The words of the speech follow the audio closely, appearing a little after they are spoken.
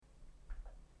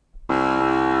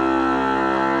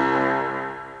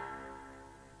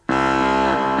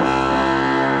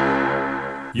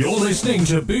You're listening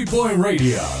to Boot Boy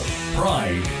Radio.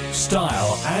 Pride,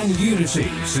 style and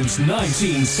unity since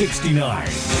 1969.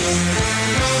 So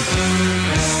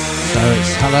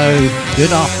it's hello,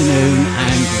 good afternoon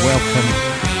and welcome.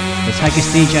 It's Haggis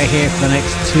DJ here for the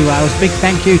next 2 hours. Big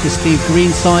thank you to Steve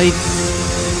Greenside.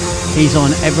 He's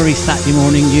on every Saturday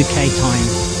morning UK time.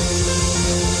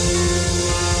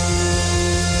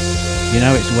 You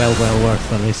know it's well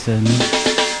worth a listen.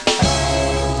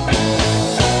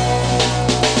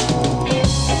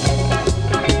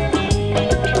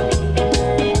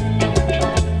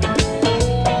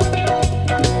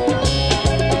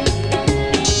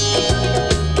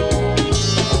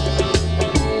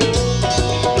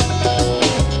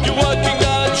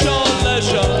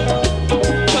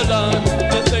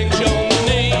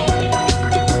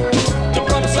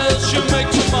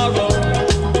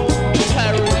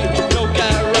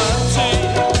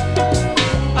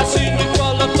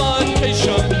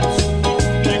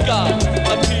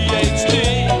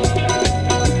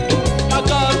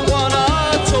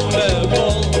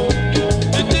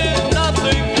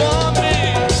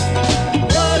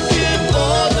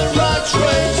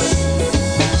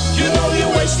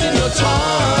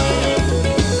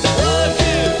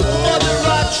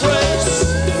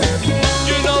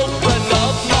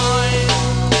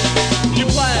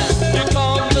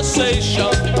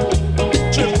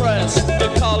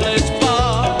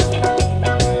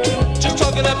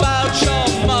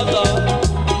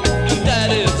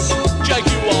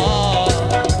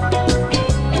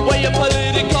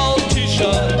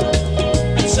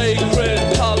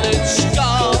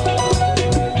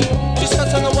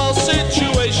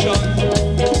 Meditation.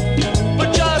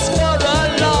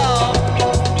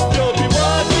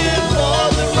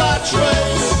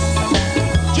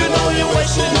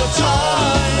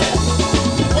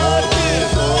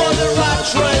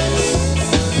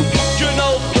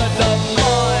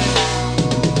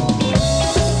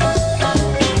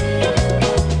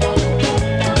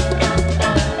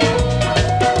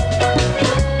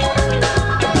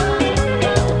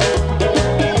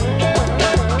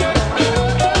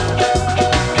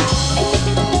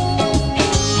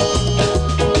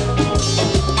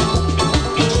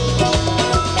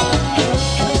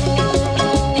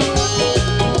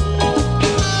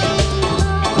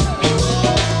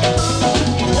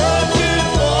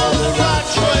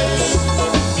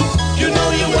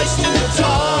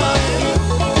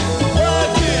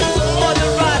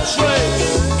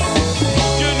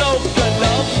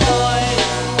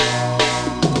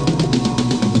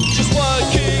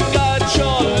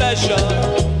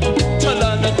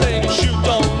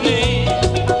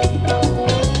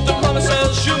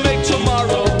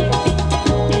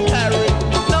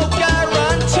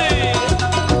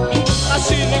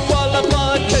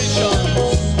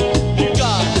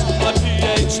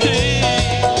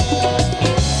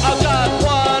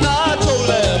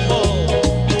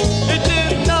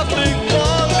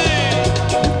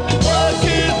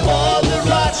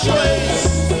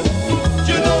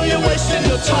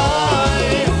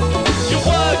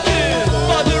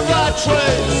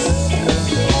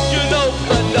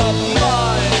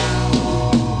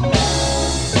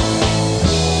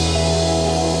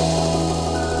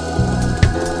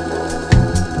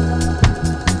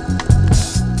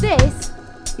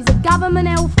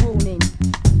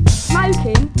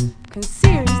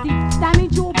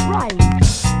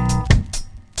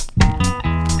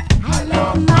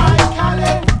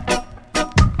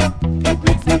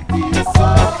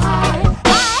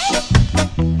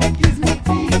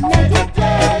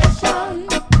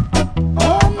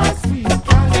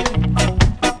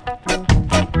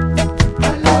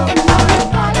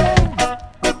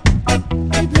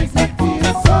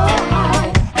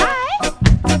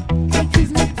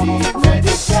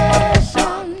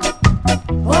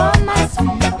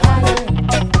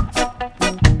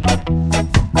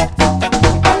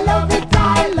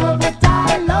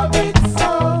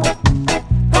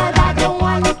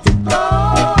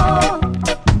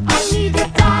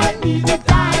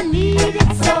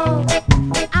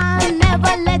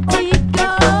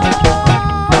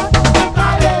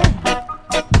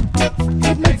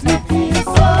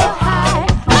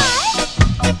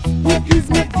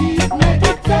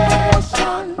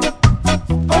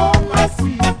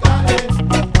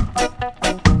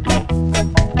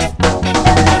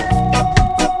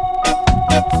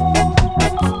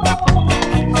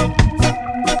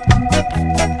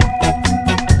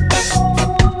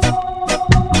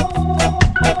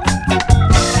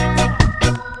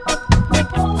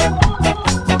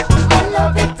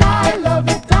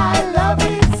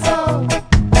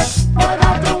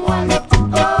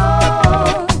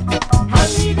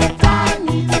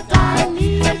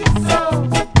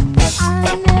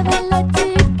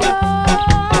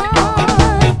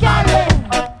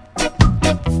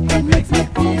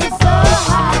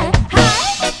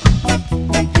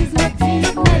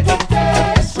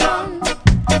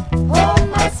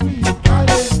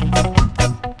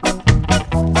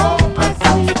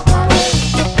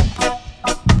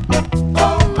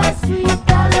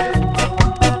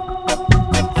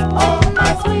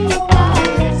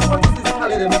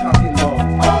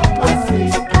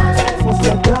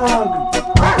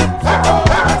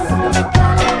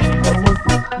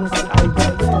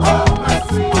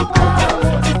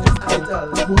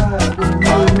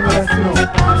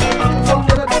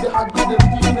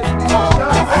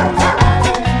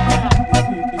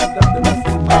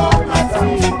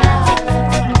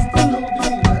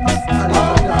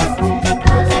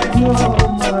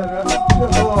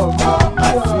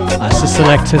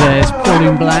 selector there is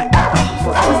Pauline Black.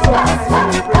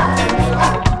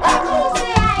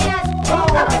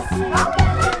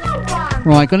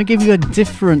 Right, going to give you a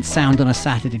different sound on a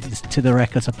Saturday to the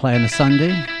records I play on a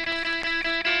Sunday.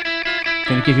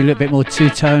 Going to give you a little bit more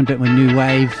two-tone, a bit more new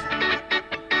wave,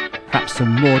 perhaps a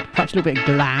little bit of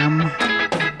glam.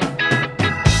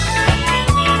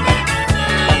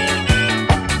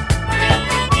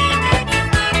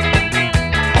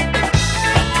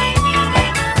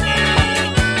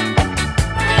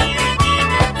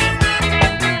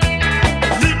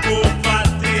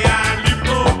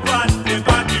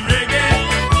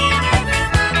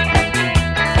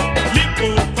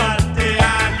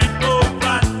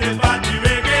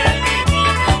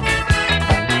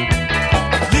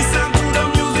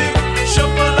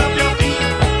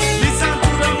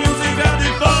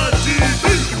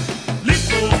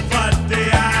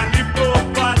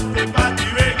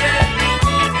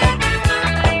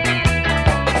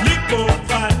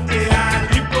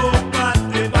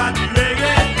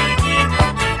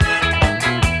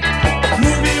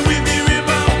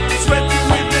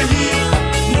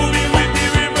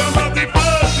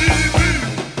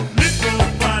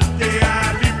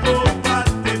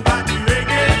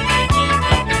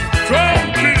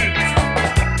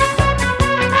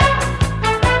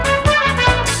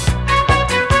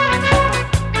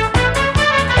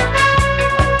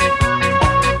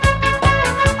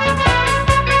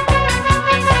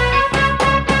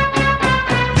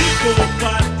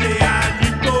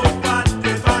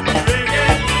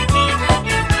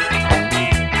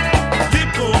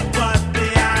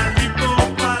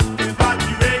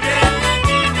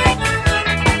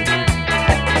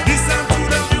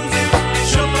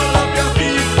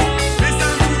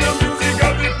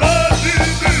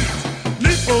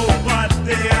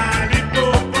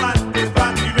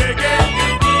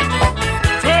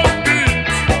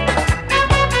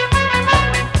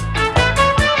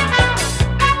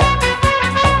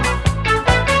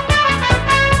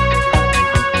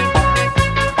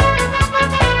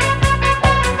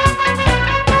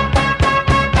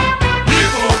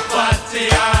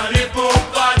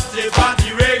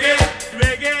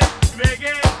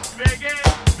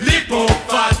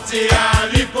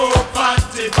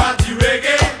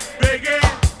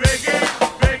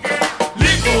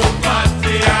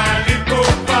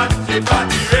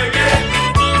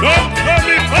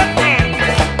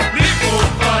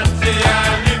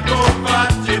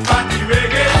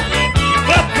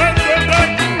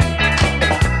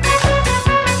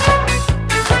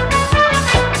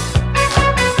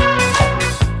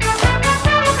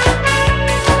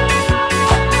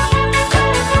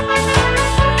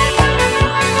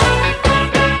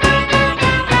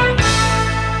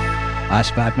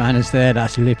 Bad Manners there,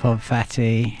 that's Lip on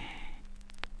Fatty.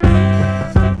 A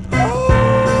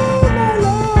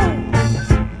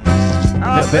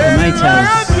little bit of Maytals.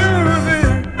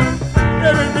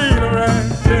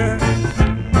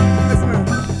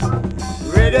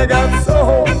 Reggae got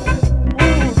soul,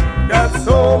 got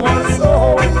so much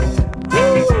soul.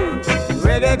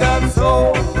 Reggae got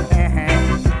soul,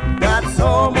 got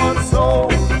so much soul.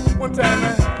 One time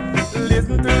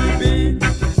listen to the beat.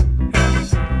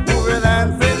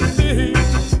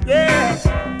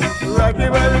 Rocky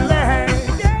Valley line,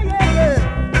 yeah.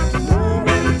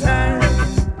 Moving time.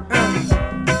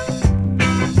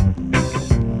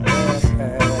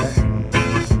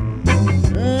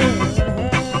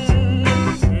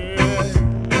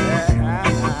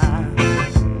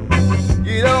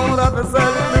 You don't have to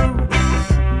salute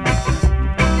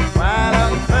while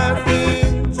I'm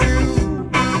passing through.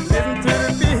 Listen to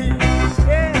the beat,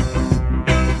 yeah.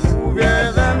 Move your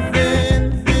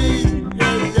dancing feet,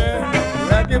 yeah.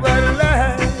 Rocky Valley line.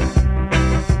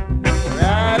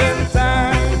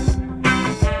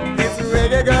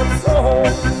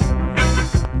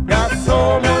 Got so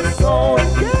much soul,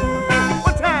 yeah.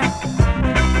 One time.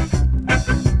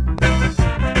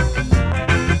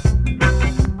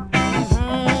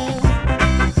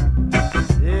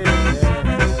 Yeah.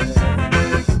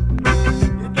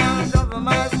 You can't come from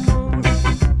my school.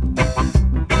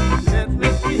 Let me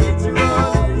teach you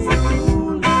all this.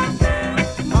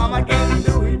 Mama can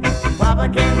do it, Papa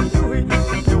can do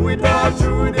it all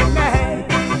through the night.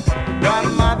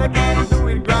 Grandmother can do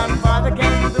it, grandfather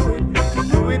can do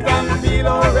it and feel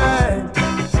alright.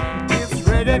 This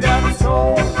reggae got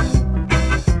soul,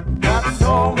 got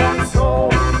so much soul,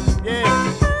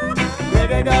 yeah.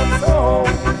 Reggae got soul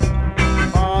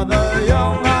for the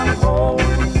young and old,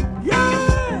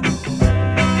 yeah.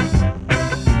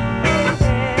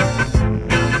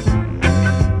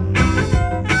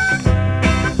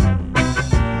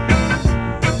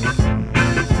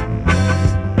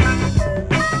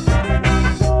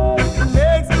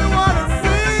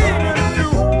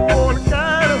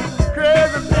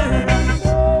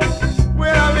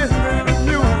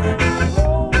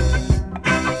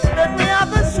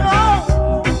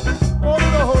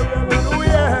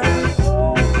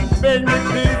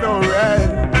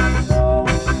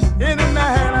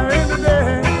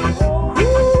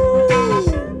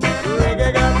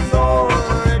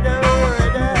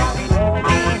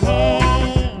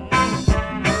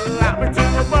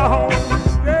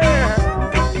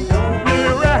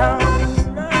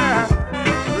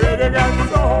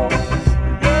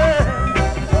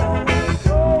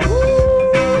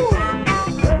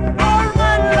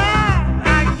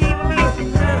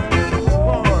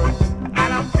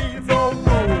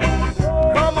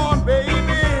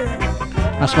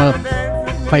 That's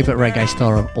my favourite reggae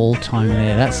star of all time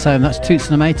there. That's Toots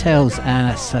and the Maytals, and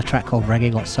that's a track called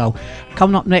Reggae Got Soul.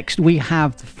 Coming up next, we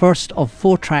have the first of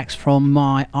 4 tracks from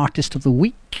my Artist of the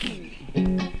Week.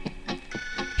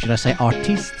 Should I say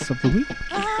Artists of the Week?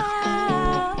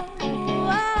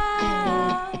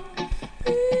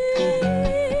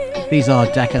 These are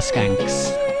Dakka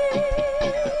Skanks.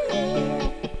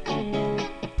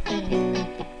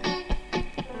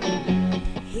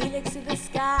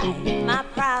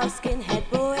 Skinhead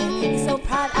boy, he's so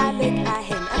proud. I look at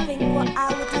him, I think what I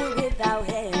would do without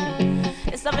him.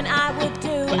 It's something I would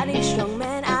do. I need a strong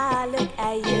man. I look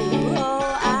at you,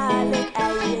 oh, I look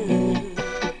at you.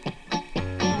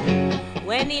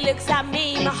 When he looks at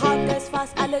me, my heart goes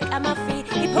fast. I look at my feet,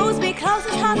 he pulls me close,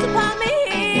 his heart's upon me.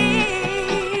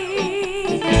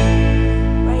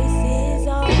 Braces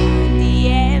on,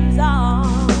 DMs on.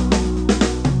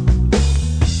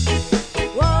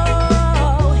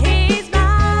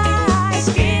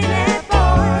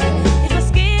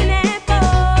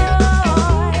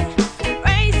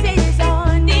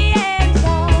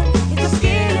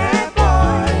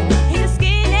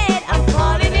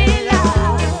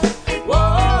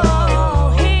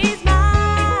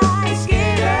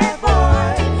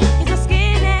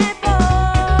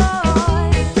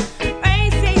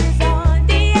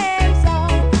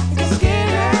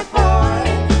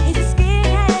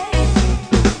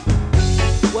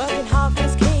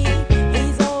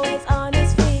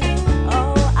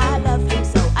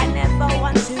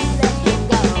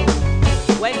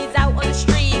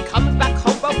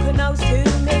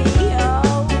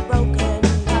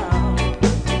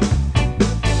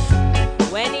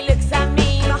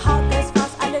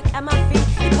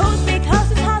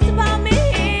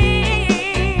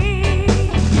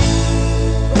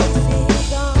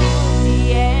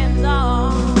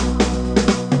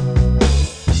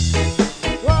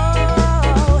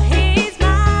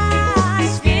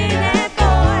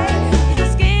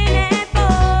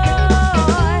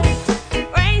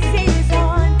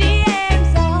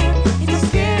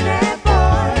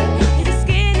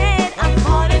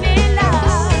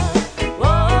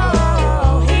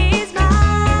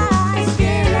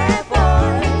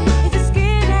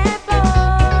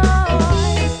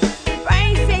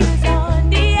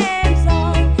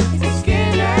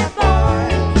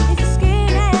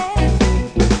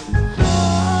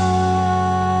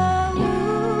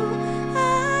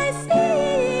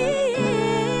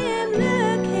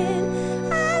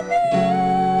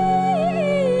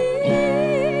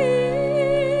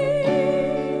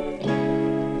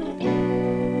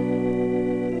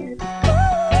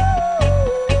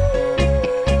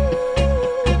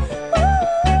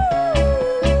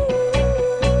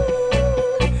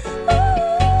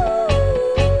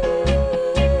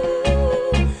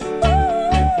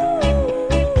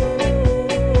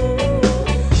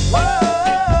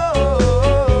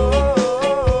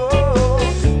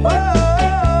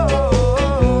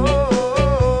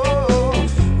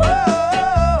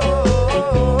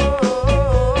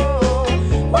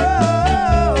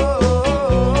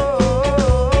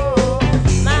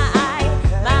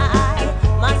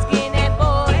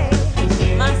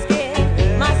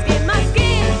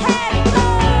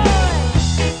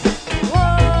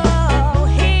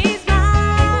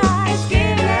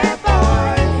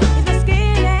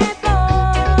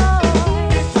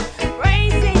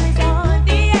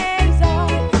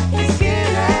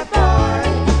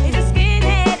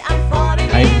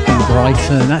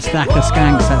 That's Dakka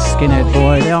Skanks, that's Skinhead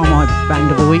Boy. They are my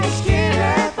band of the week,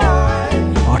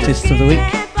 artists of the week.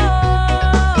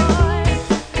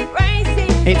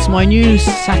 It's my new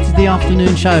Saturday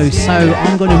afternoon show, so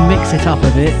I'm going to mix it up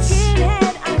a bit.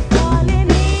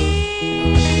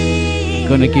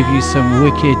 Going to give you some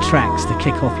wicked tracks to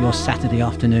kick off your Saturday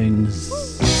afternoons.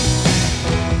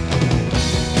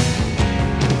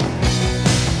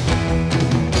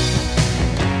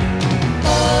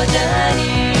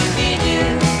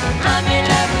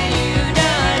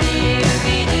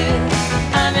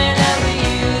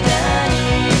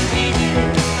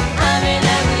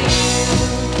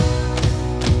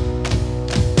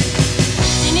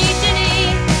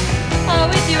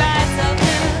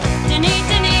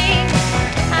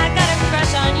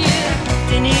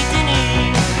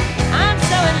 I'm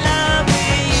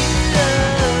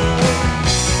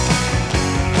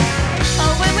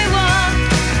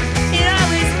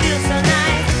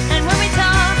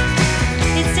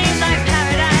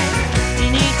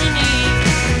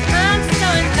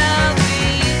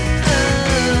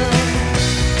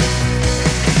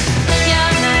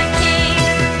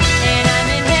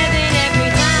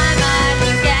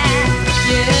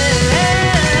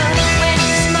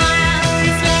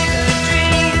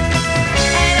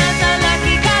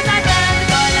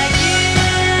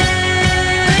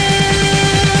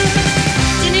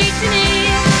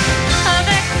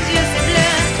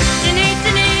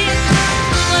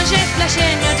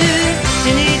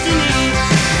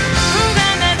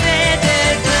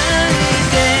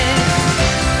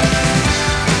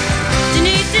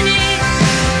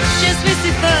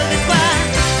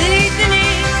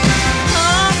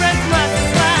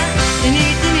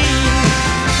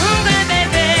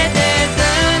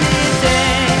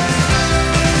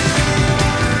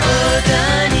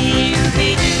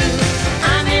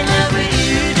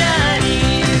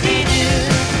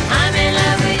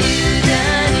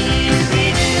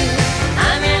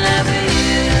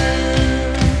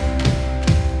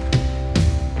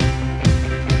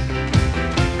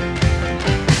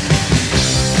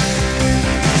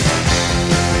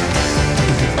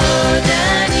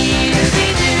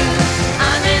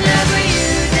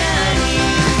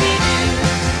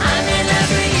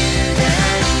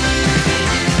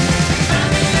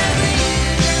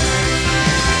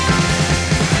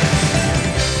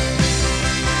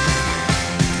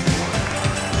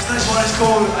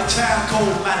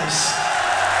Cold Malice.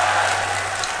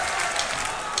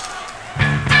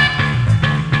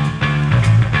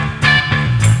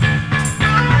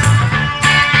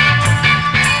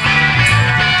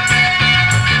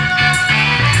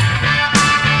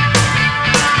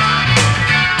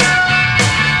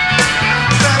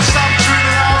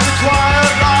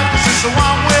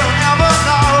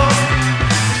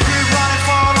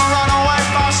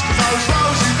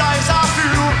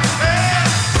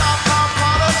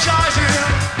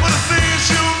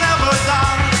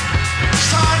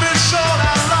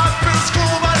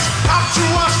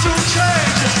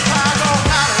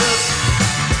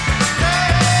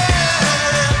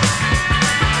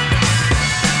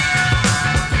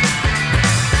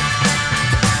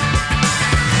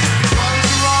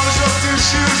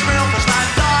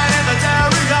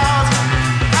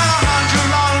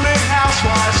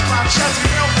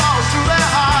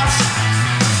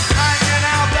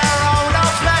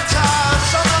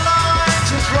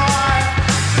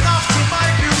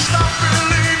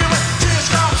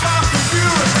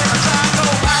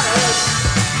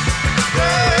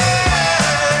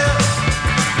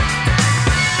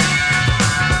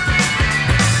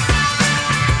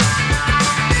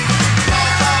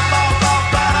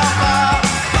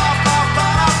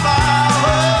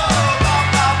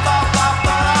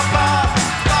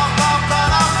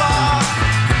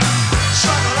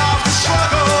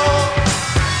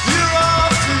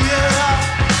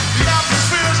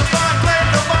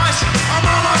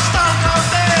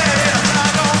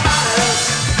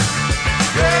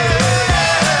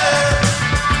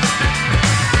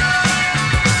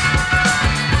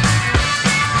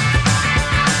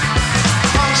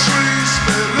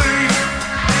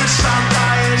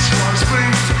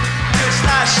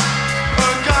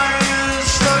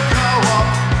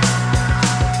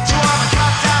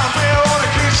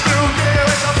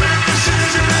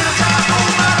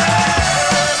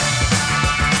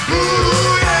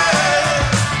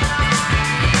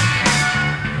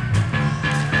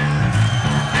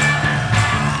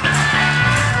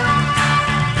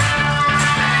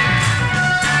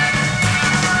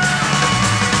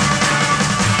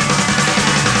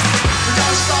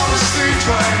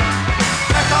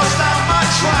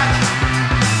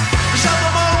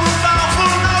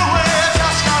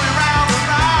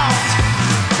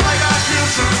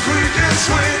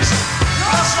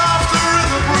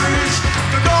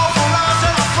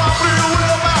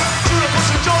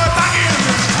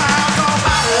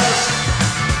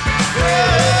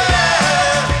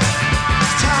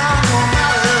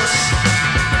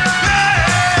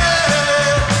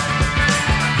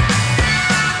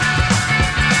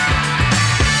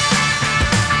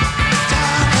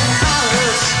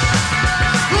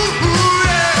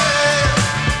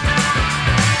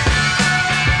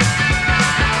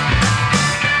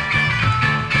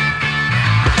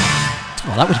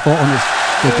 That was bought on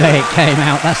the day it came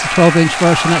out. That's the 12-inch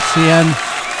version.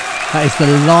 That is the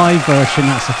live version.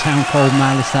 That's the Town Called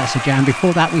Malice. That's a jam.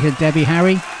 Before that, we had Debbie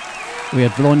Harry, we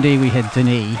had Blondie, we had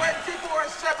Denis.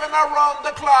 24/7 around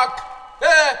the clock.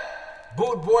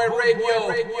 Boot Boy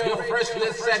Radio, your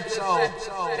freshness said so.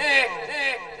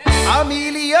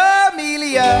 Amelia,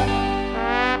 Amelia,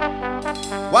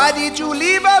 why did you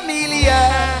leave Amelia?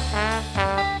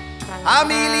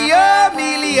 Amelia,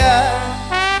 Amelia,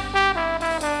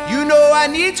 you know I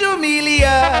need you,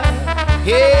 Amelia.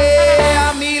 Hey,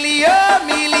 Amelia,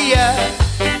 Amelia,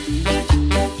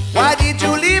 why did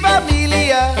you leave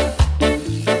Amelia?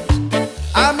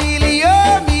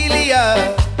 Amelia,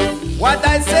 Amelia, what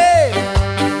I say?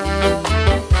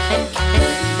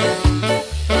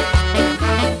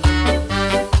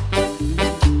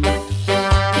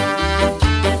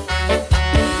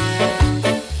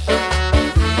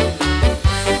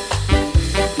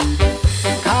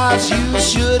 'Cause you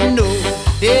should know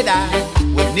that I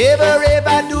would never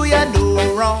ever do you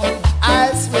no wrong,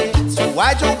 I swear. So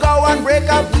why'd you go and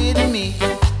break up with me?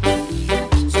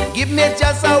 So give me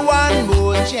just a one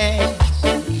more chance.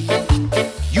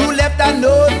 You left a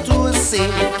note to say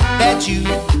that you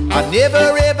are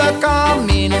never ever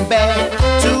coming back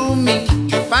to me.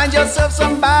 You find yourself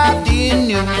somebody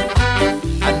new,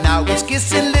 and now it's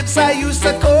kissing lips I used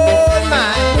to call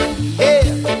mine. Hey,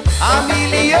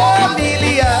 Amelia,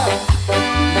 Amelia,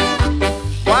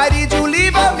 why did you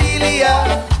leave Amelia?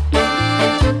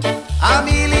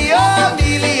 Amelia,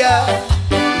 Amelia,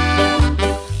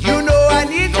 you know I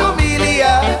need you,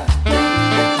 Amelia.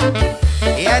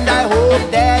 And I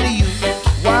hope that you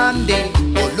one day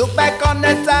will look back on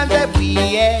the time that we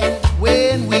had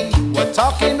when we were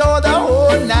talking all the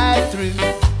whole night through,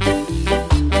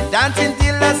 dancing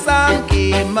till the sun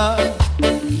came up.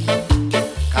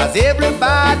 'Cause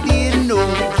everybody knows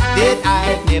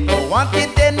I never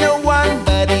wanted anyone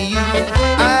but you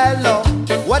alone.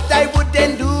 What I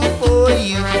wouldn't do for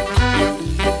you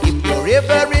if you're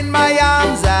ever in my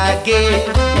arms again.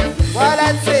 What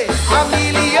I'd say,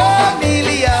 Amelia,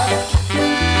 Amelia,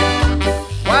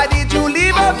 why did you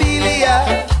leave Amelia?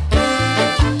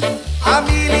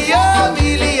 Amelia,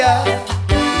 Amelia,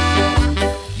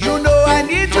 you know I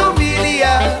need you,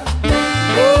 Amelia.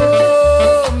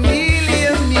 Oh,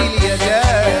 Amelia, Amelia,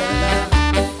 girl.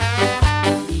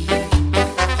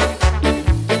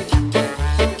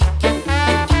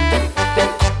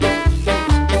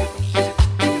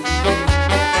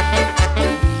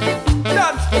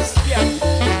 Dance this, yeah.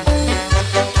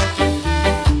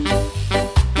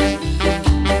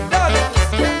 Dance this,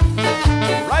 yeah.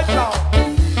 Right now.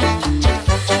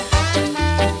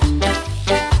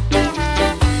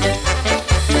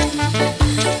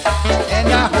 And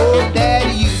I hope that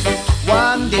you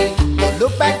one day will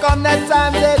look back on that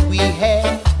time that we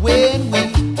had when we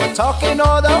were talking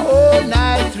all the whole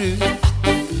night through,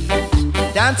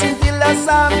 dancing till the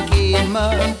sun came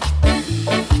up.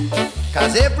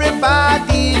 Cause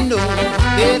everybody knows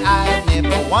that I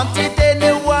never wanted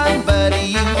anyone but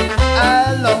you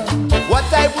alone. What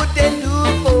I wouldn't do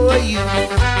for you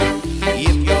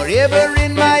if you're ever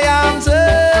in my arms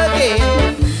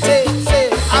again. Say,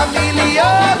 Amelia,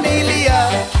 Amelia,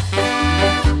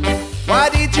 why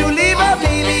did you leave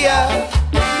Amelia?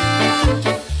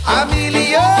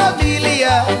 Amelia,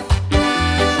 Amelia,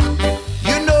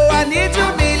 you know I need you,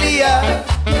 Amelia.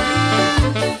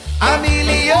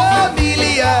 Amelia,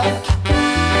 Amelia,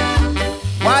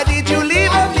 why did you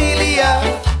leave Amelia?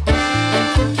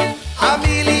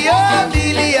 Amelia,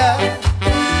 Amelia,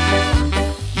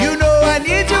 you know I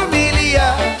need you, Amelia.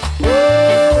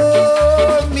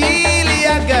 Oh,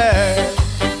 Amelia, girl.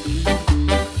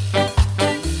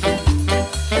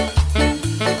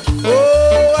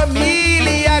 Oh,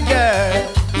 Amelia, girl.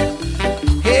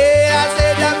 Hey, I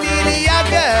said Amelia,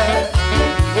 girl.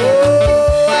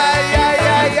 Oh, ay,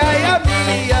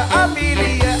 Amelia,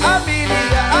 Amelia,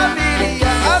 Amelia,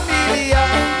 Amelia, Amelia.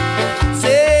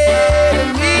 Say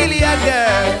Amelia,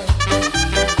 girl.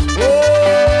 Oh,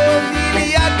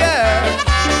 Amelia, girl.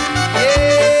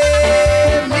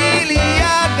 Yeah,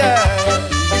 Amelia, girl.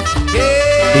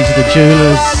 Yeah. These are the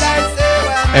Jewelers.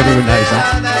 Everyone knows that.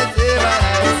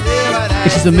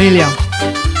 This is Amelia.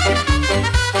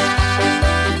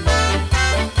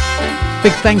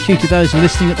 Big thank you to those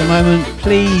listening at the moment.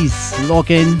 Please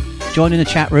log in, join in the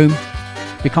chat room,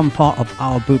 become part of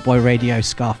our Bootboy Radio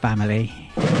Ska family.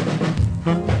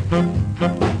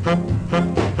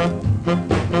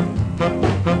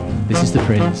 This is the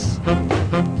Prince.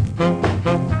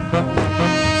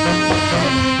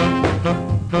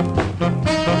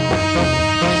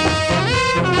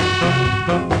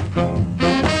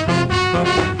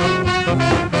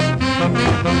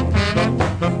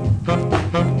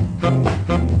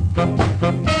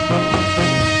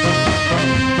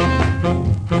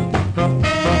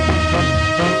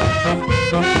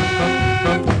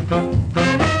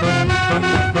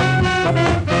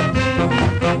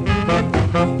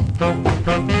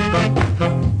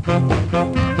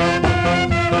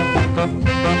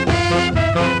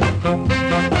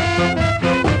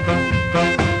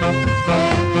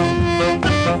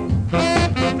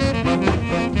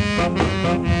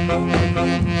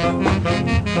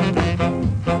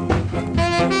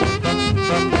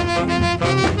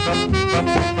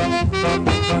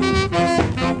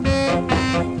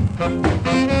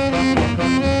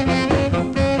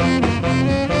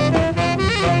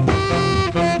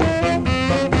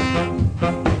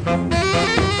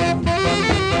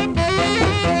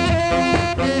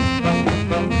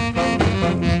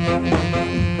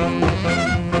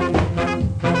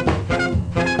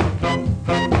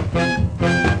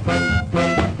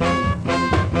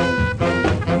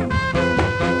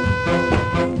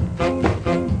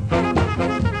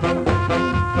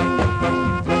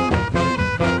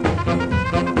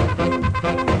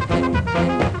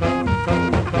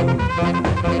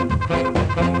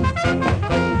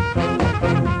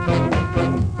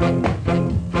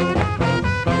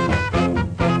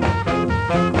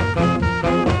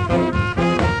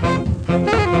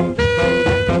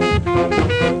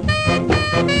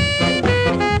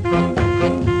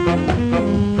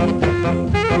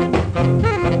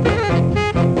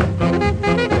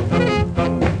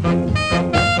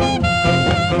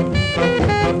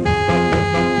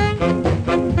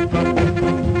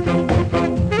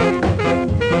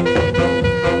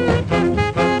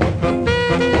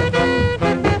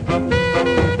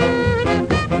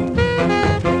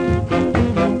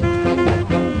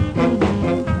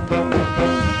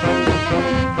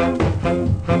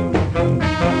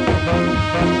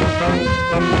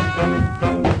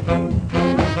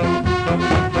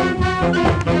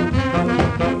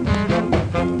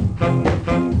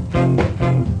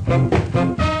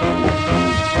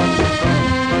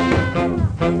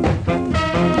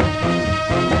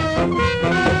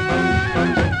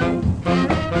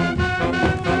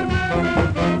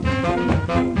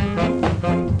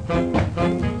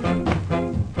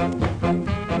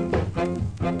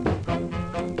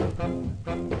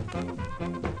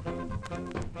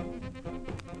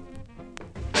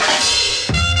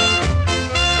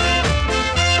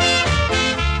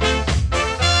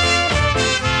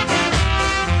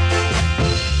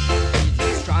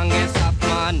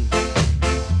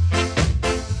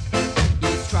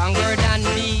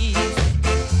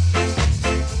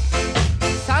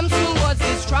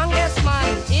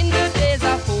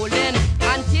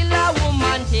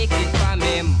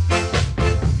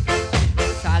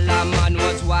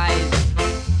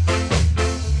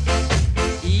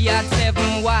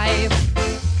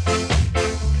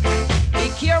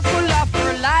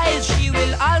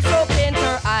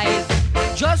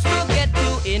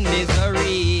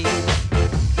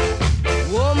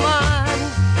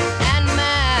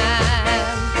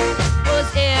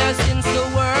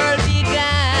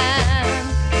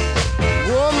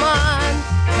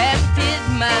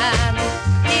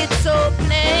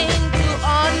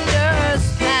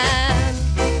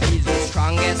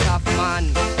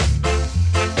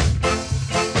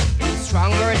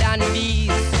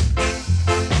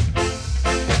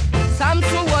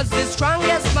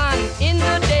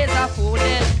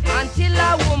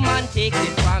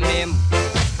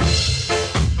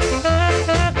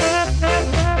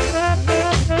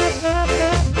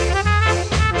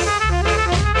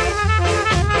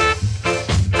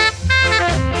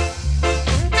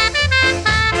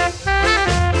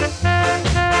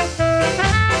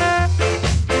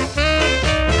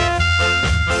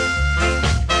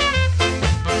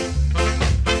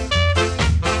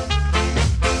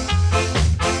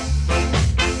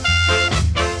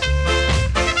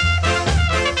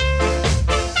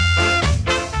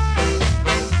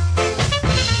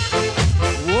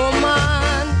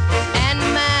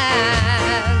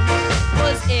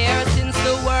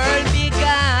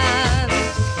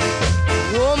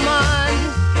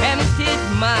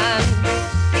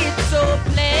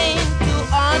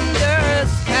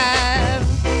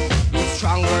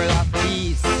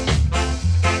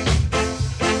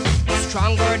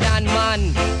 stronger than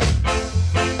man.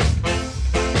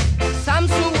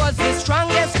 Samson was the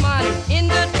strongest man in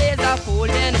the days of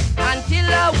olden, until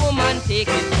a woman take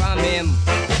it from him.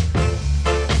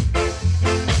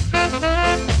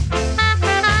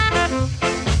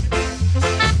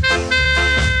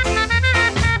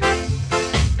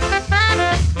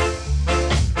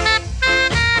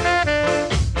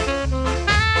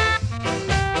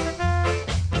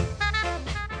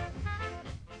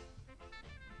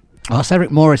 Oh, that's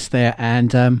Eric Morris there,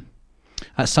 and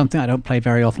that's something I don't play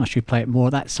very often. I should play it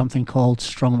more. That's something called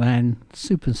Strongman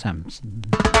Super Samson.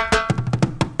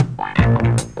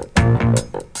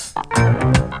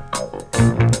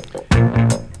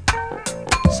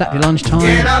 Saturday lunchtime.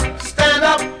 Get up, stand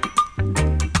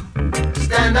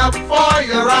up for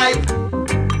your right.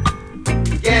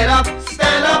 Get up,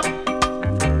 stand up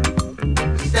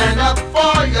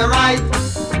for your right.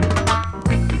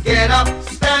 Get up,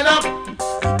 stand up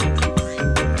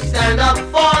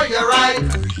for your right.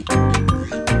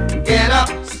 Get up,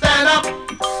 stand up.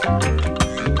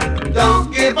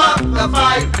 Don't give up the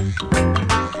fight.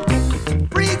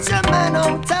 Preacher man,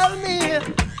 don't tell me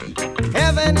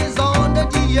heaven is under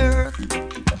the earth.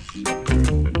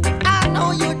 I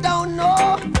know you don't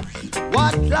know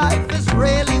what life is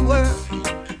really worth.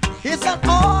 It's not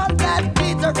all that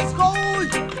glitter is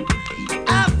gold.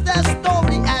 Half the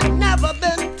story had never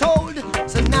been told.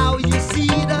 So now you see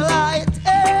the light.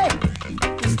 Hey,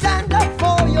 stand up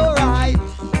for your right.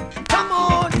 Come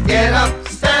on, get up,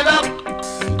 stand up.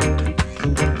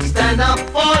 Stand up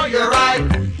for your right.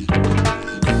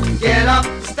 Get up,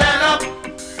 stand up.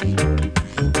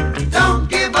 Don't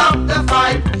give up the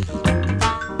fight.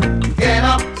 Get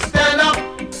up, stand up.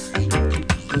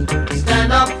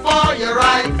 Stand up for your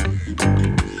right.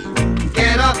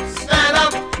 Get up, stand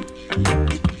up.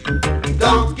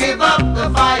 Don't give up the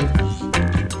fight.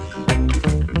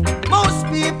 Most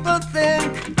people think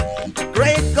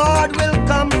great God will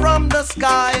come from the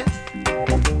sky,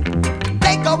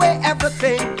 take away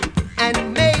everything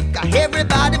and make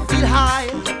everybody feel high.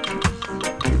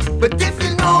 But if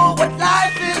you know what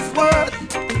life is worth,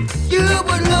 you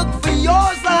would look for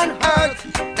yours on earth.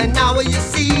 And now when you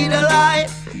see the light,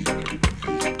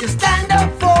 you stand up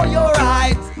for your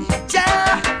rights.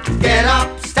 Yeah. Get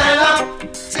up, stand up.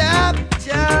 Yeah,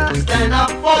 yeah. Stand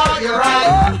up for your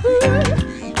rights.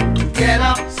 Get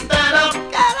up, stand up.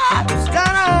 Get up,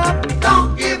 stand up.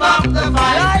 Don't give up the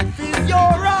fight. Life is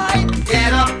your right.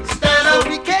 Get up, stand up. So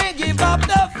we can't give up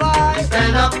the fight.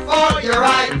 Stand up for your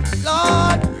right.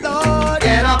 Lord, Lord.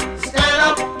 Get up, stand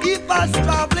up. Keep us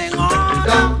traveling on.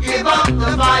 Don't give up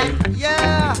the fight.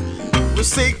 Yeah. We're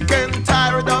sick and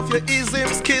tired of your ism,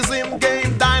 schism,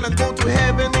 game, dine and go to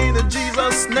heaven in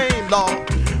Jesus' name, Lord.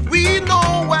 We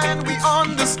know and we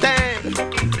understand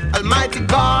Almighty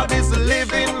God is a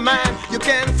living man. You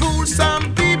can fool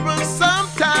some people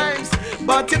sometimes,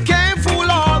 but you can't fool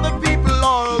all the people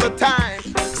all the time.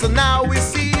 So now we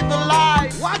see the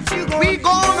light. We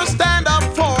gonna stand up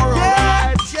for our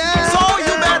rights. Yeah. So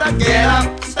you better get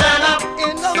up, stand up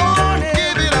In the morning.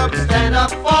 give it up, Stand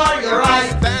up for your right.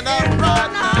 stand up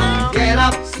right now. Get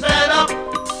up, stand up.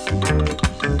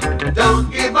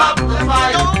 Don't give up the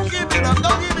fight. Don't give it up,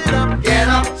 don't give it up. Get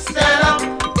up, stand up.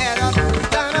 Get up,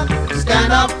 stand up.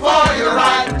 Stand up for your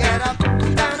right. Get up,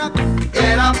 stand up.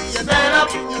 Get up, stand up.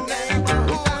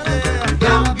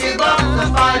 Don't give up the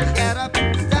fight. Get up,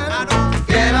 stand up.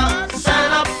 Get up,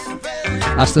 stand up.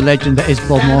 That's the legend that is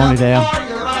Bob Marley there. For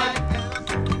your right.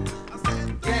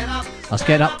 Get up. Let's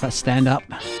get up, let's stand up.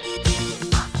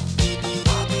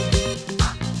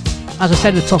 As I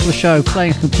said at the top of the show,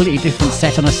 playing a completely different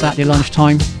set on a Saturday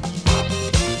lunchtime.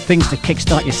 Things to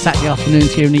kickstart your Saturday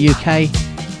afternoons here in the UK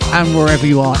and wherever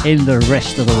you are in the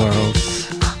rest of the world.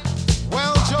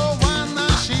 Well, Joanna,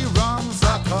 she runs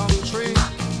a country.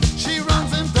 She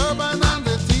runs in Durban and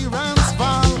the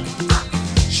Transvaal.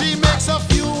 She makes a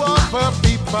few of her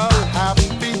people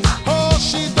happy. Oh,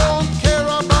 she don't care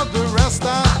about the rest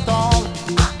at all.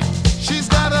 She's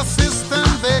got a system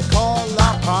they call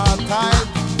apartheid.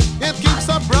 It keeps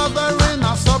a brother in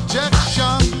a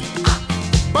subjection.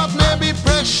 But maybe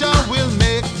pressure will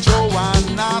make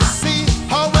Joanna see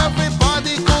how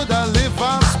everybody could live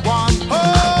as one.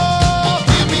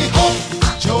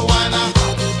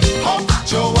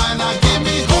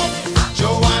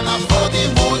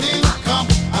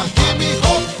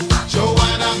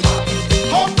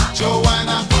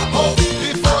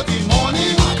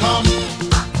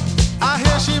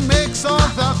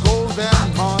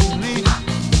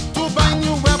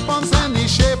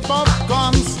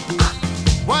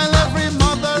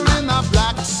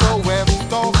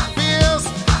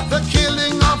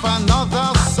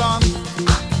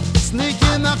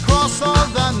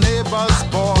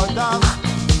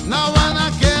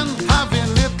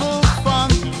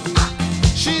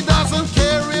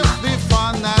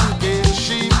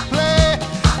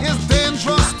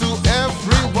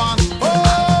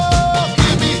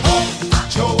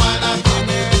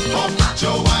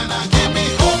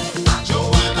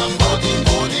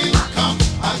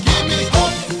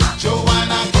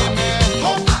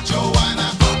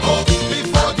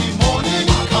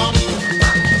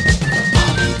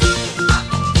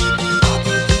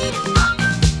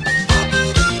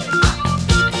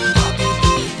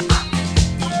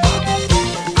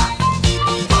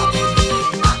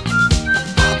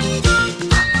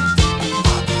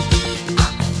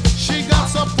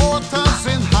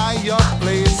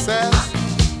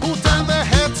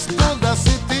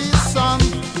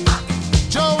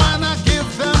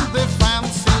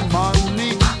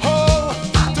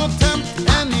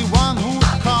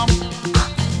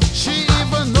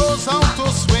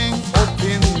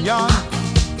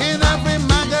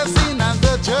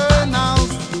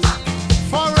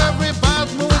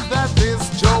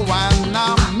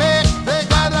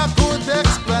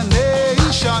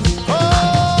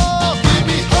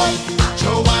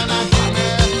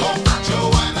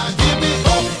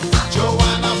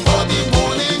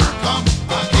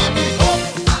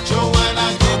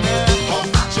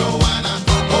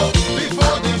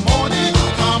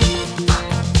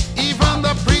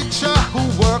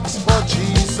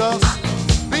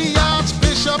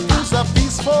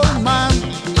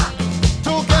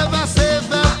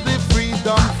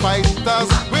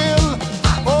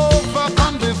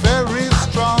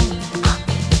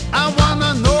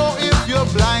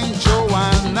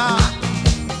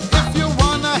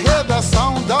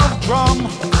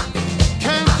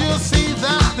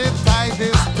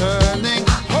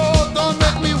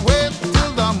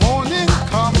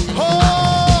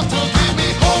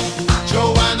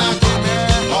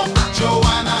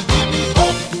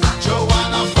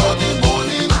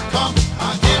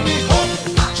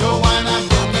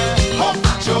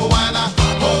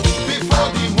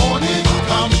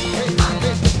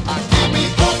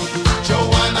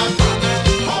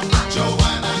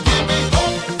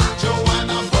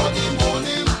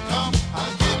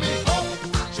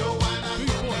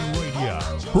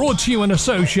 to you in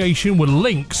association with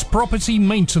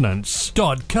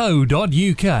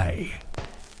linkspropertymaintenance.co.uk.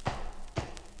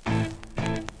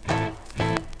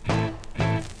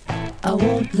 I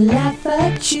won't laugh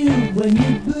at you when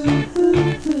you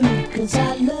boo-hoo-hoo, 'cause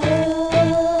I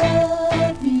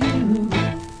love you.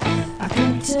 I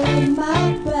can turn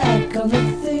my back on the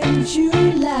things you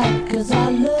like, 'cause I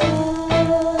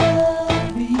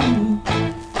love you.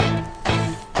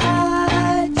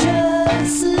 I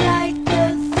just like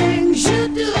the things you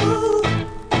do.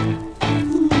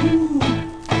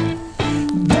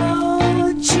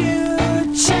 Don't you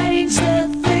change the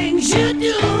things you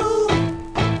do.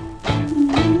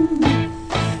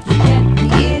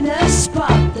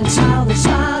 Spot, that's how the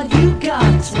smile you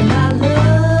got when I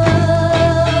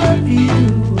love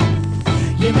you.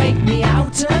 You make me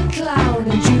out a clown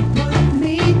and you put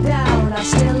me down. I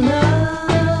still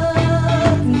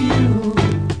love you.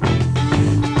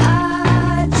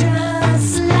 I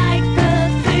just like the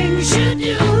things you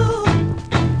do.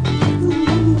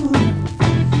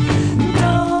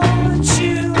 Don't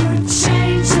you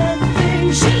change the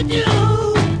things you do.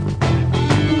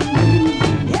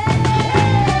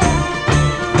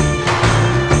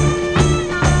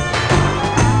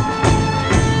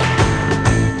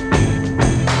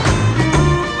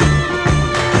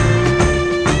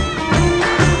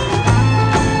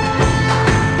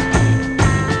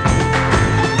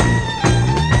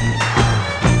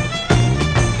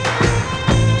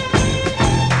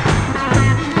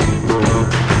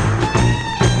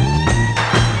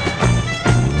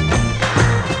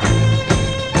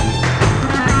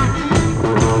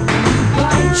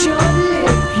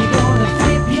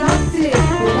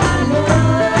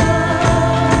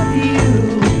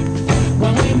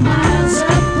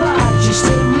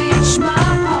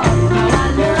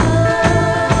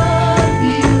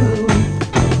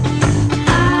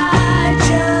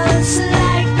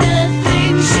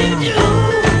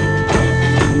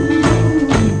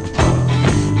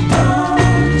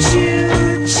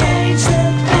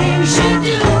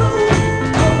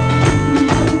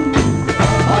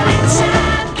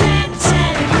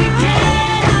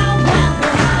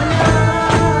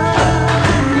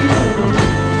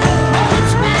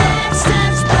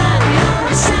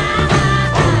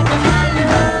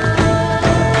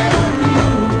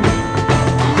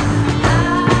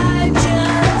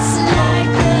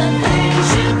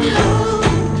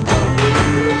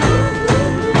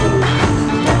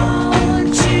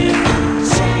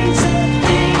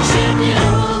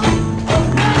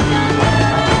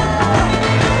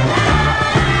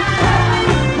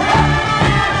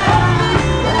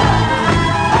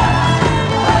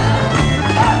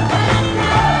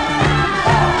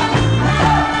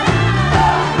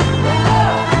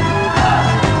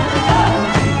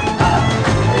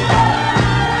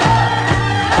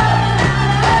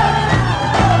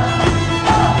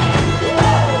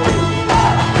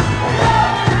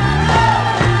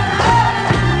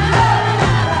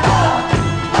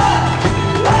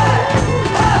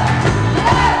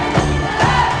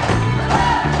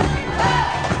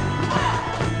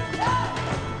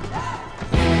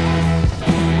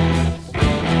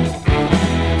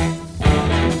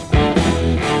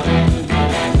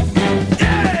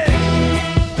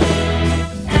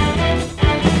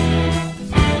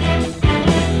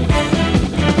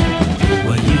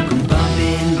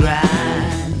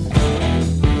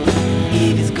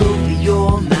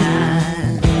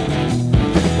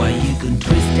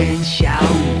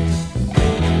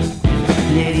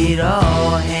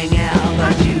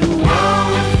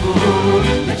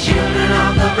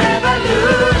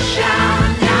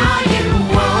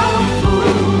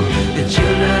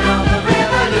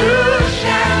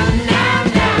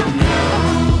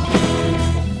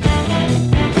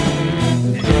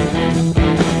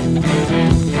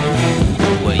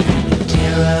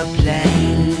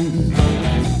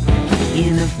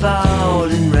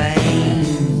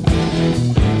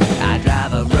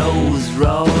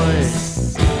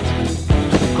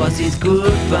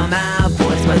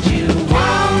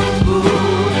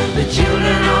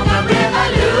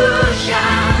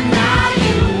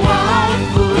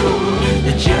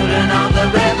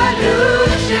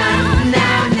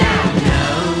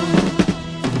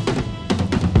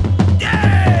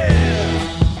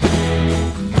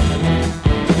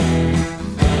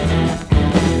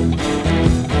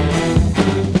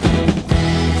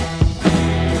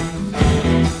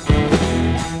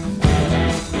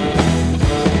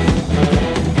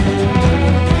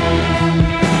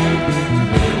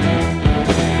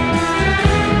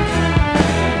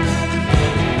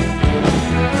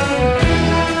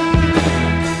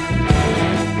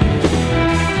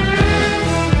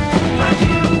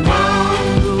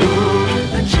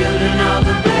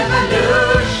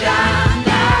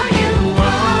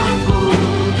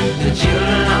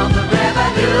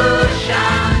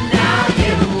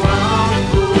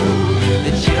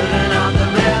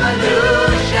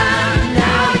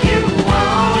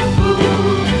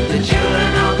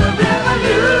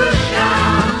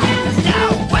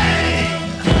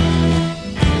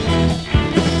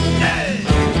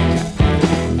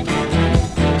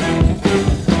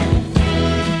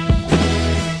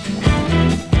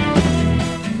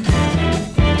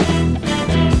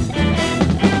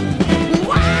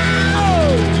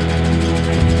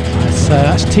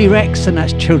 That's T-Rex and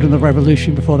that's Children of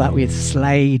Revolution. Before that we had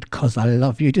Slade, Cause I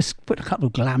Love You. Just put a couple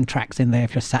of glam tracks in there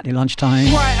for your Saturday lunchtime.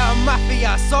 Brighter,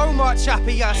 mafia, so much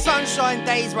happier. Sunshine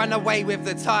days run away with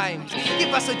the times.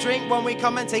 Give us a drink when we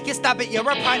come and take a stab at you. A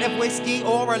pint of whiskey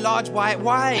or a large white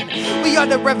wine. We are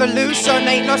the revolution,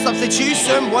 ain't no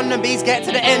substitution. Wannabes get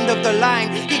to the end of the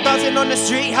line. Keep buzzing on the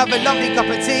street, have a lovely cup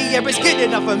of tea. Yeah, it's good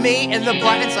enough for me in the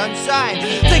bright and sunshine.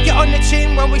 Take it on the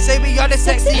chin when we say we are the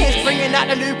sexiest. Bringing out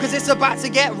the loot cause it's about to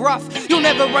get rough. You'll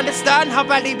never understand how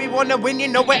badly we wanna win. You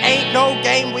know it ain't no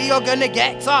game, we are gonna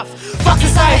get tough. Fuck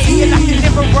society, you're lacking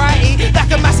in variety.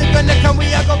 Like a massive gunner, come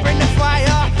we are gonna bring the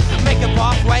fire. Make a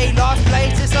pathway, last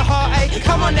place is a heartache.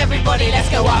 Come on everybody, let's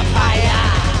go up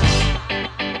higher.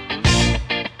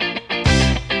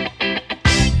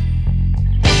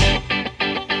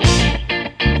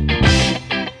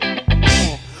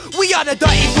 We are the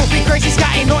dirty, filthy, crazy,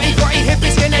 scatty, naughty, grotty,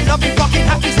 hippie, skinny, lovely, fucking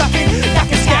happy, slapping,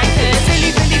 like a skanker.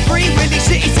 Silly, Billy, free, Willy,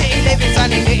 city, living,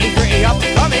 sunny, nitty, gritty, up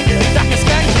and coming, like a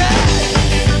skanker.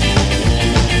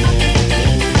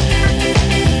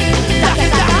 Like a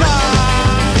dapper.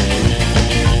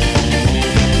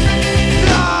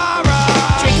 Clara.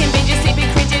 Drinking binges, sleeping,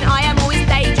 cringing, I am always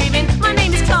daydreaming. My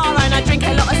name is Clara and I drink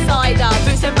a lot of cider.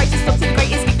 Boots and braces, stops to the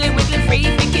greatest, giggling, wiggling, free.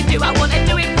 Thinking, do I wanna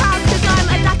do it proud? Cause I'm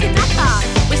a dapper.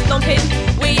 We're stomping,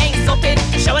 we ain't stopping.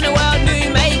 Showing the world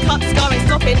new makeup, scarring,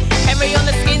 stopping. Henry on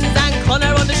the skins and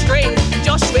Connor on the strings.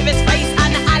 Josh with his face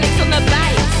and Alex on the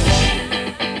bass.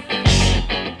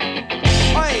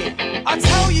 Oi, I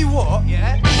tell you what,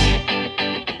 yeah.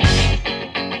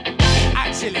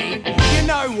 Actually, you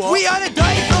know what? We are the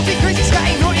dirty, filthy, crazy,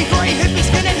 scatty, naughty, grey, hippie,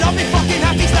 skinny, loving, fucking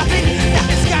happy, slapping.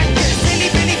 Like a skanker, silly,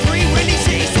 Billy, free, Willy,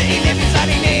 city, living,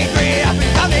 sunny, nitty, up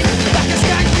and coming. Like a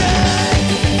skanker.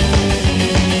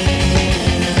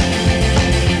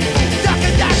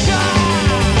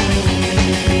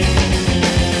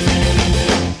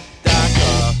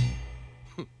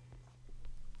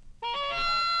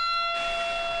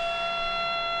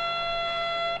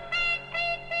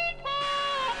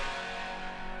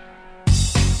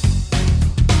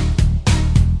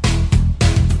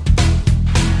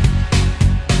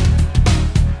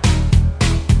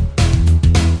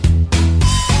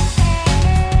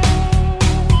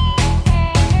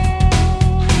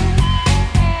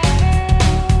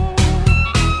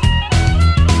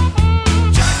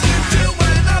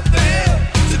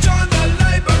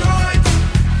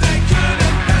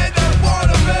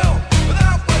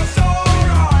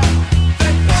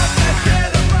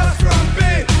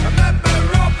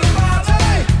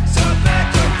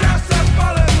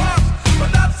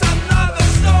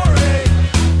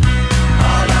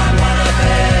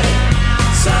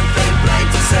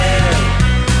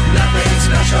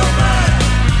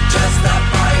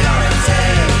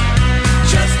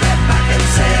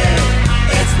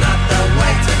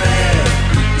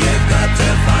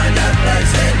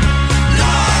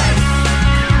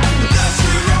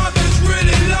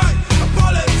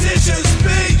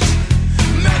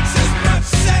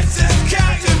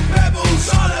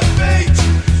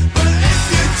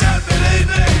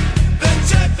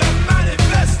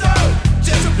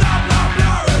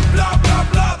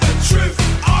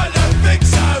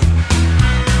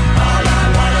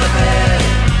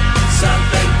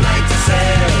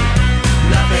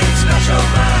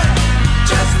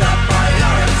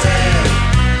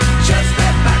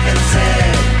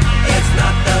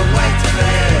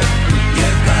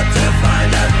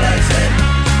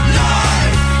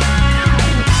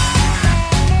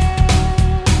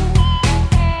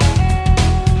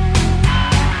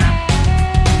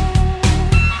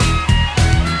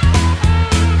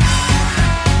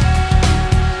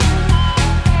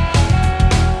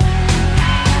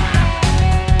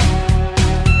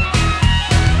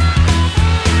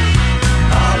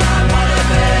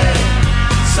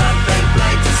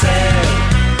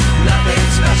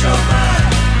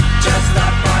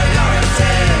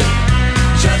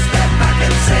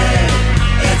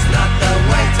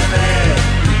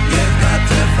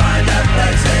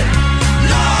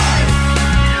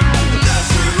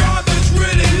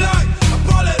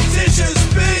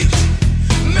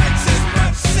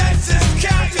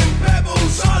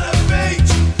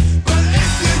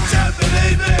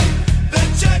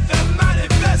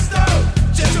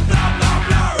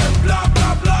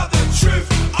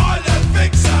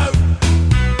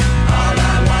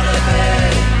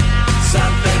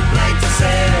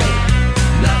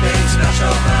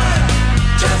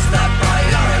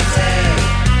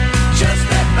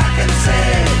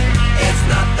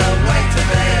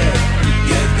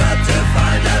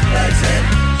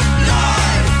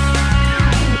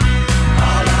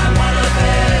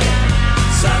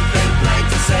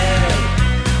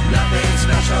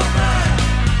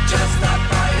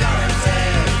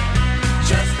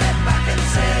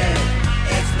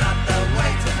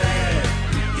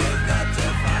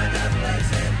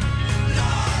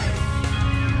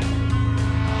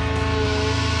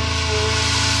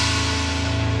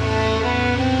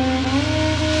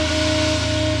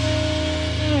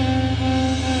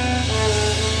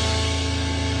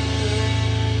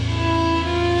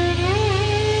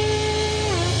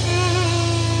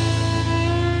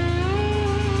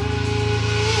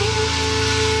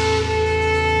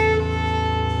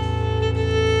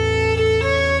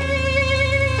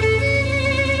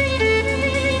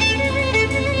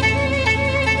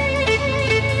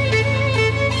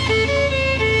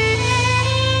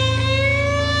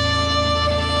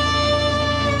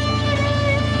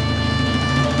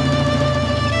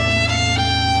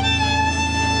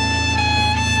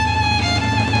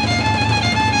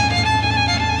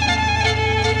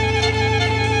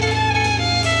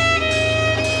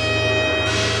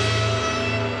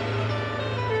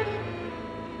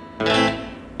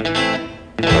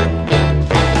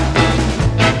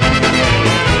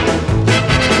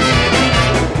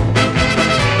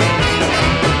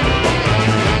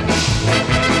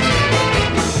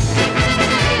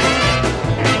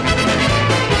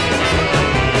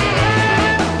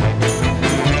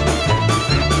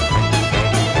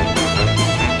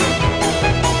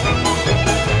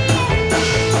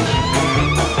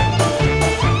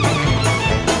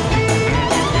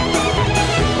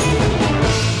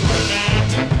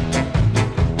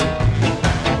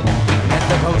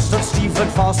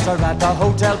 Foster at the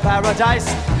Hotel Paradise.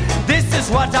 This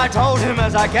is what I told him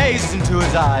as I gazed into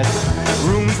his eyes.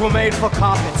 Rooms were made for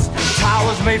carpets,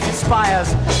 towers made for spires,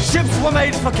 ships were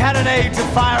made for cannonade to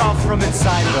fire off from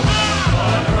inside them.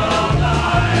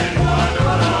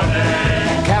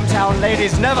 Camptown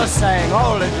ladies never sang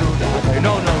all it do.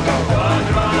 No, no, no.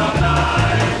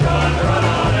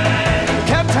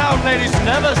 Camptown ladies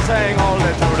never sang all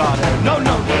it do. No,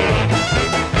 no, no.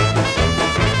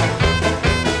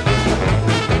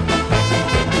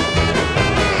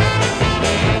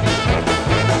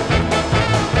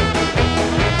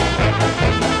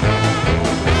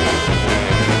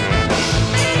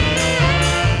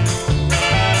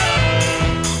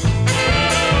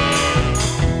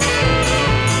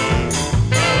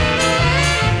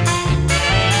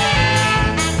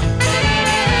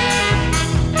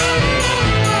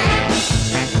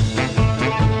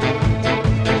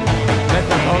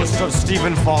 Of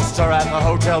Stephen Foster at the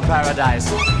Hotel Paradise.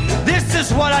 This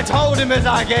is what I told him as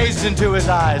I gazed into his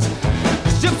eyes.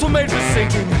 Ships were made for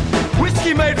sinking,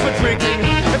 whiskey made for drinking.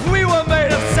 If we were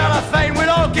made of cellophane, we'd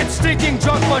all get stinking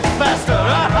drunk much faster.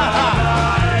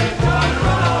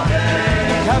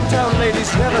 Camptown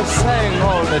ladies never sang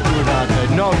all the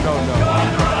do-da-day. No, no, no.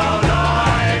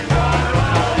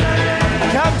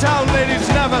 Camptown ladies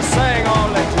never sang all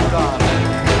the do-da-day.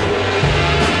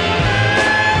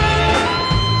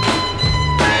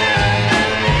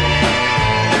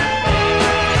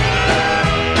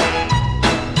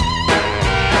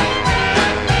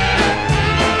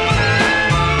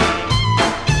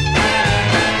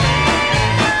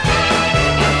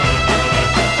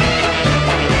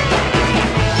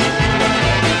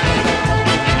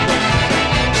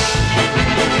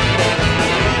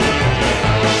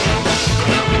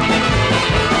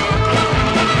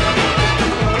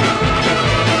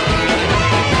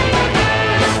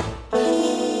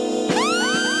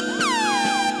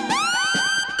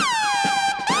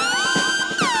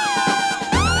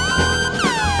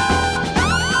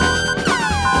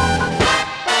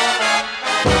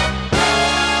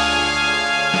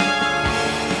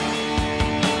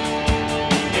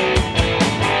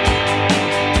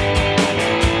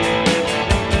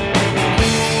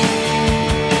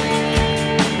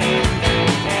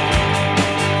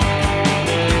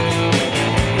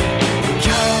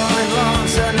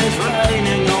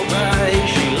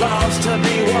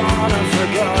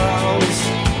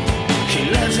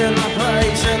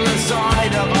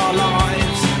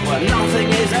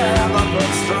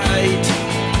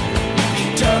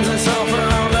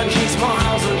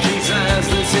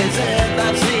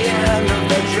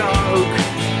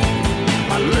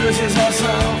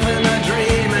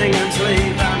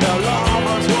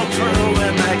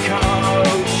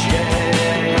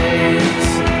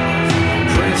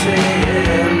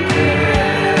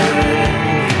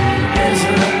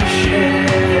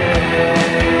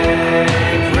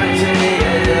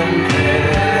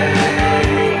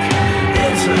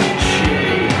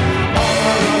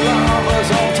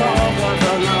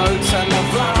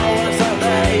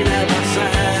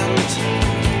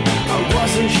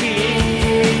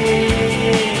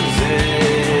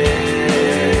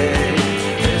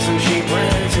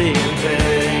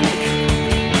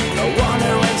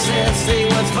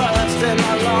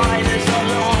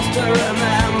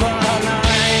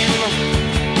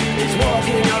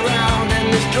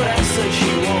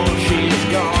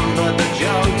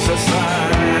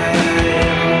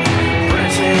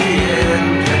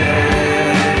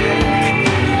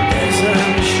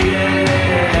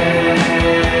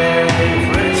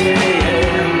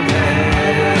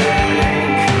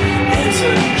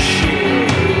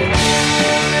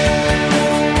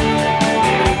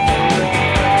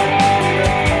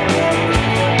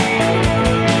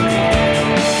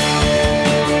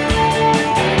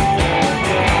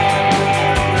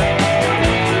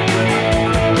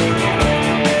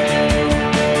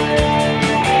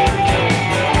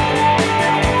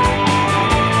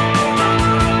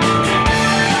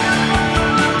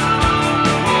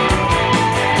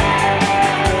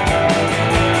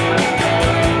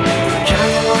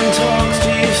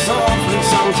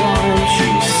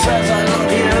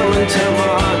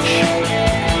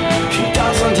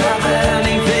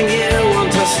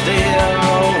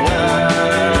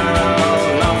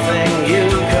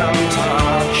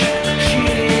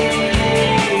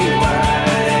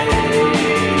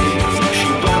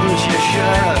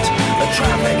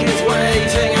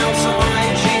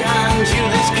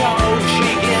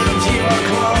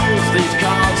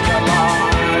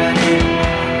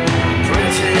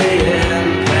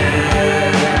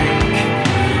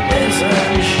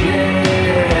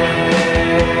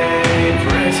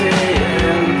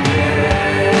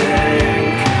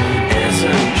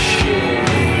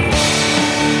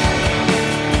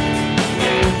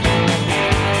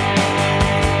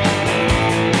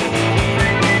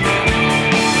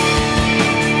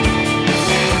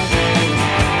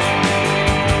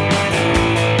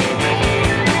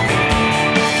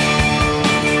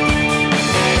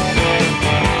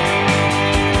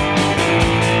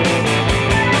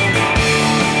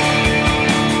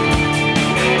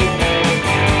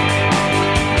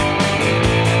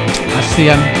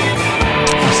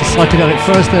 That's the Psychedelic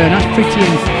Thursday, and that's Pretty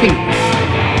in Pink.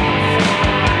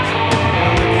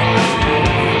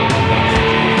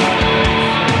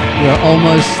 We're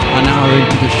almost an hour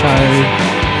into the show.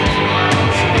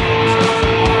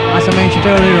 As I mentioned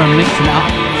earlier, I'm mixing it up.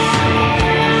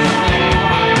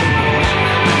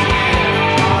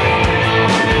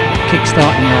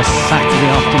 Kickstarting our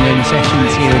Saturday afternoon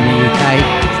sessions here in the UK,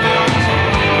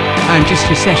 and just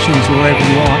your sessions wherever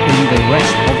you are in the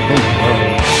rest of the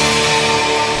world.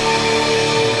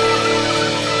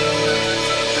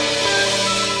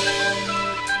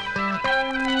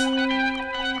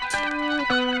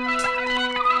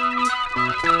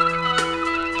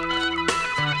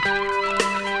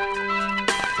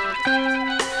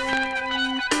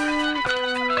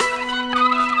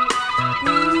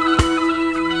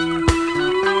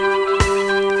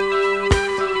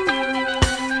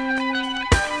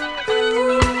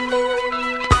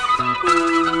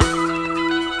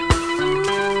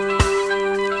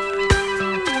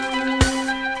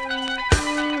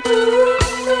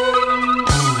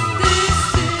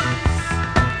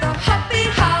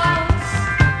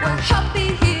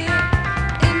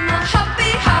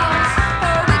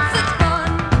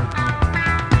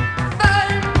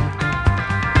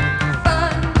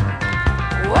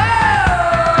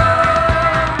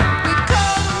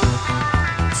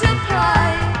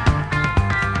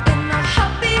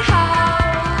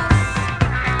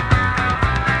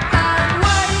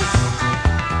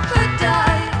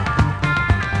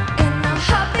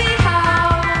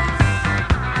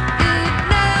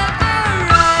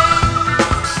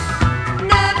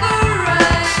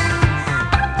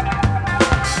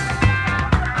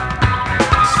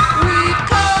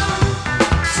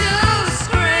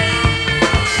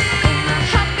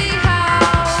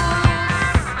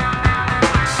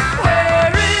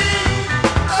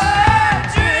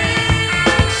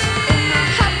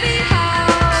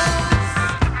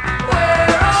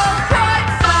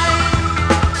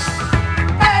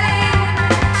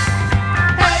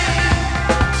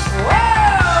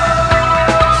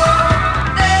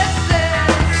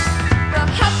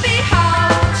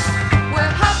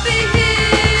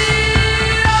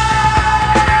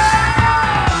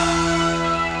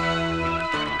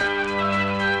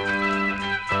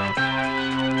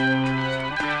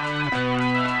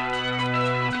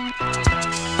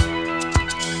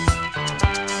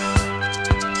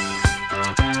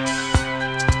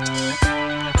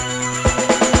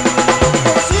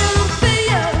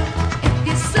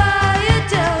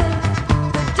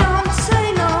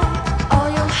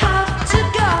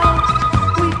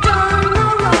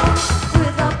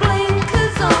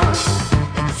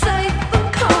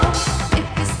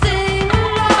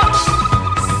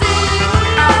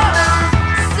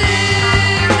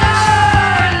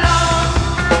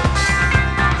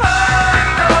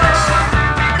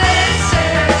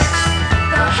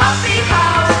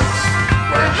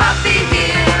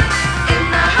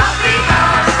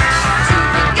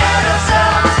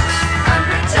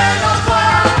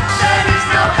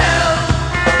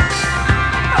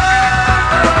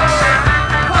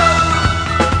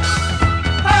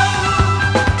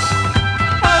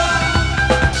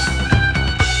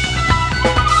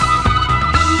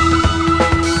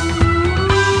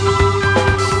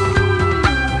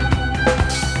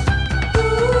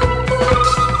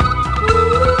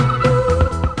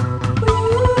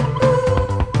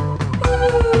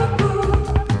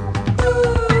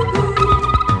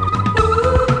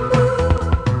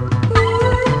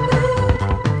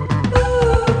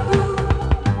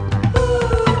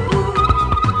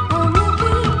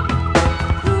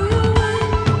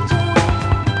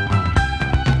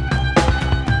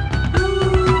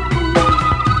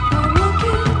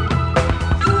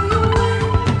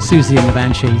 Susie and the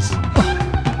Banshees.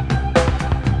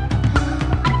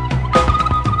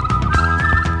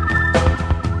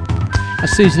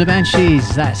 That's Susie and the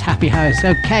Banshees, that's Happy House.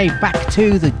 Okay, back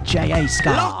to the J.A.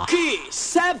 Scar. Lucky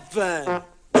 7.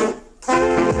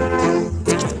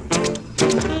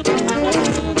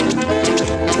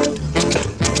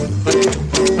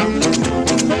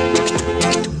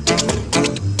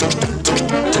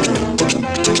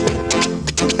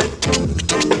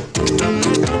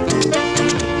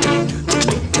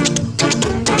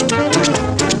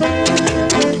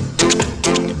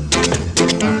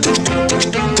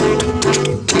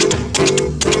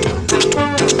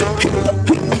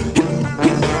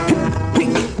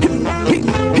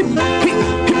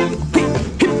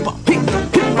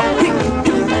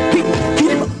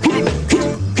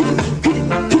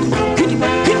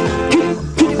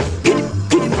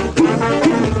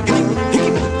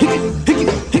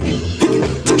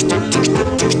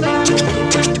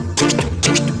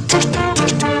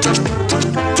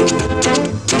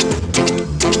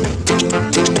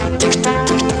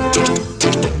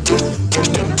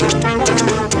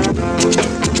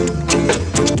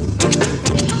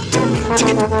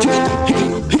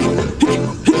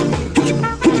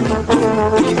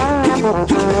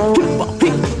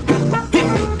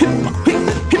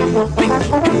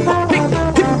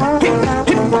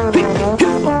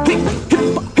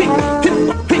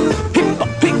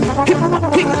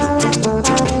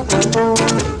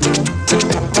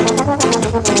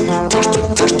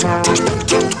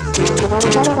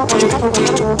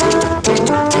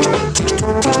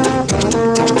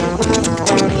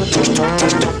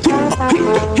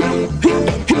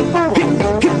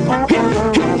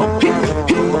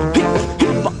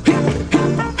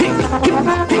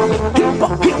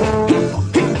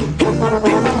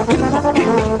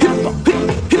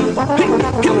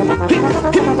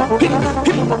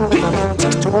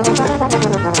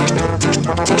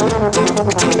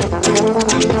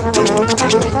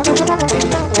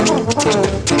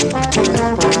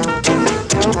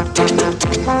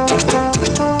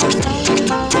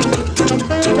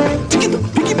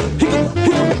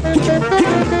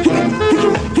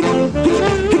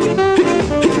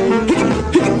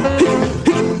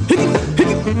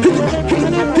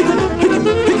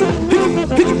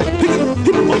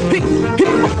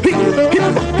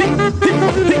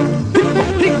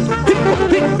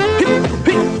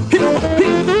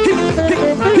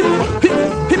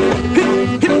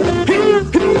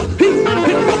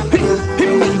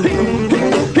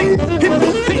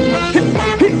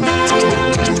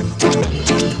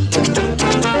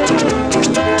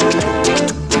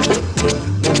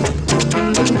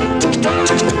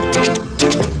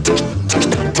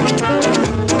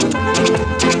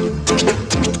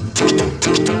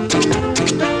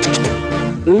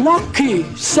 Lucky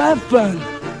 7.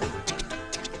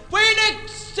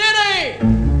 Phoenix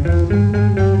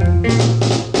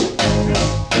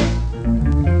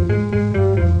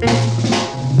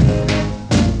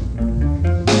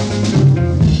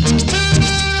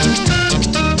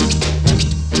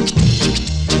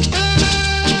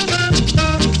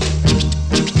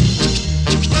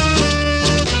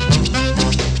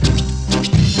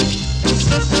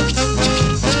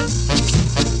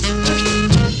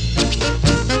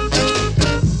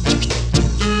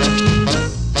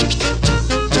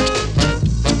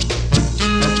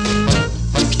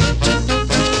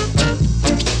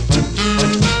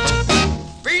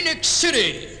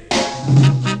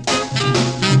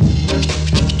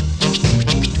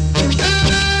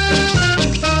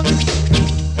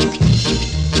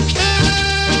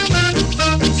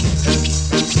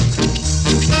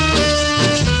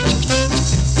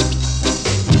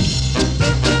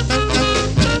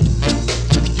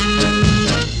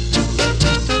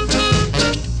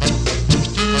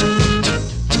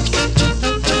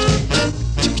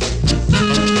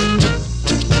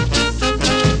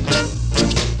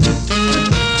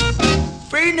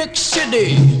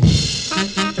City!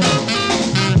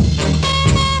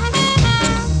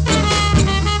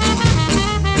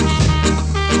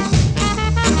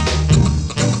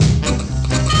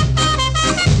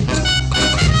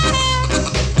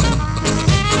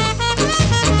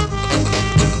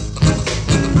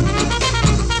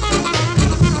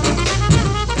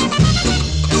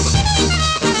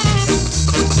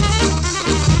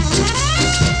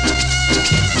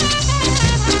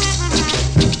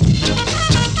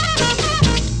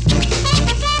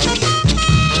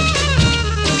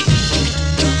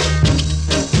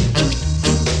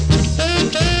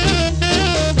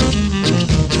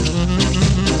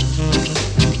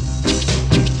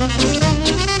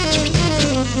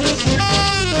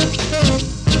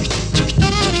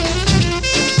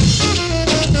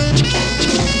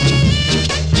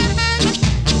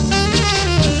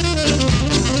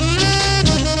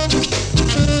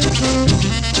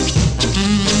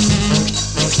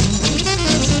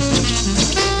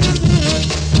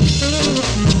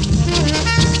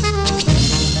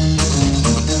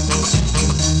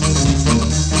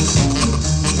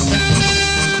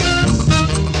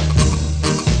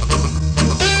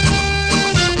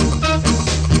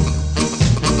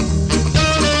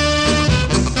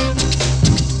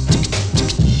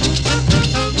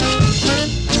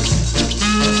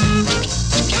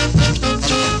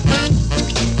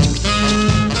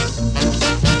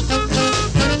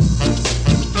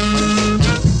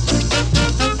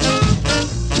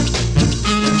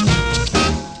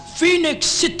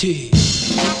 City.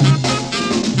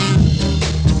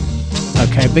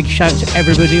 Okay, big shout to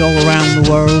everybody all around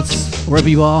the world, wherever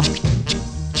you are.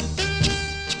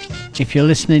 If you're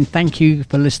listening, thank you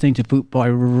for listening to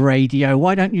Bootboy Radio.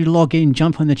 Why don't you log in,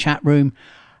 jump on the chat room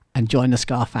and join the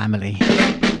Ska family.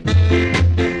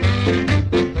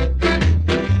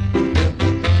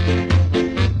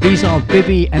 These are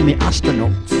Bibby and the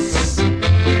Astronauts.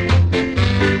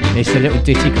 It's a little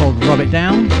ditty called Rub It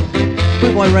Down.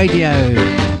 Boot Boy Radio.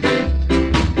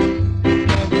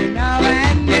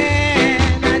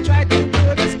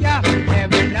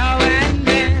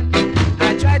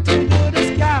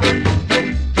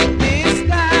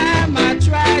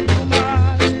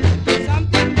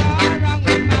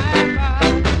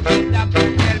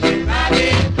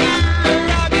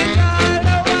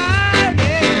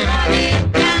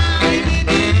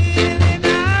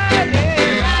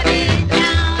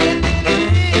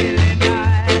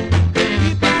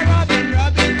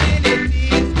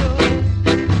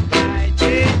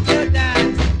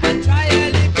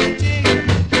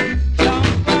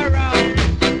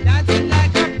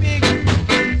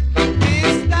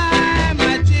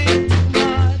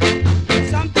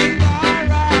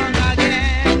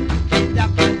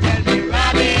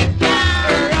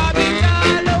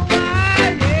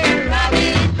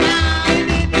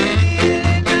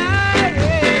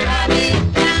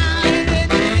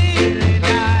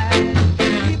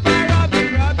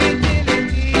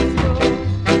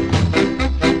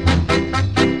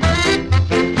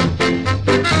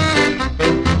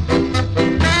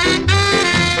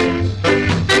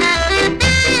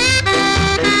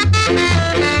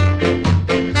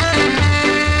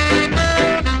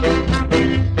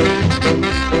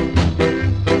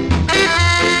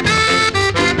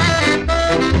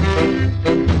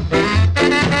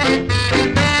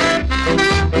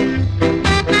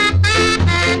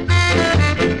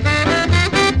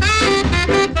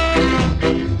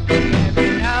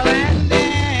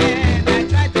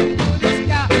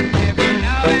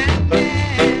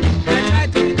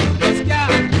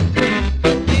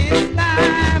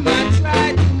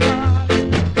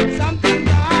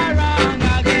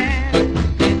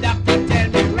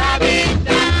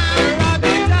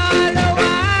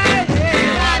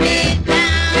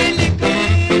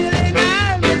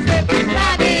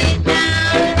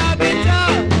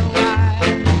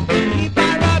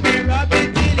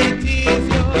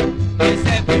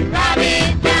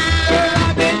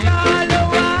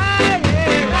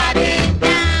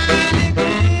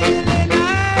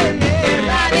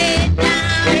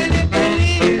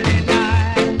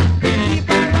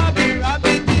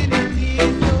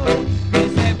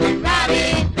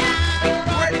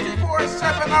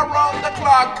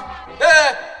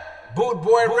 Boot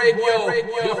Boy Radio,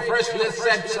 your freshly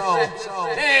said so.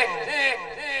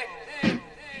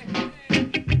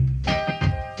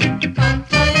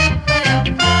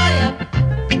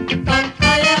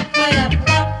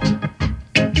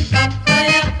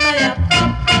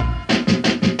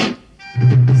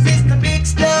 Sister Big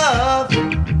Stuff,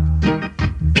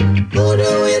 who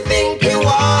do you think you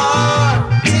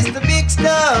are? Sister Big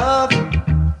Stuff,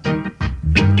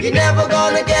 you're never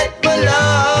gonna get my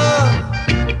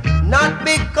love, not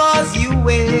because you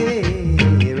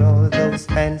wear all those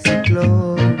fancy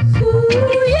clothes.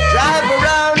 Ooh, yeah. Drive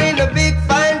around in a big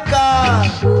fine car.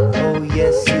 Oh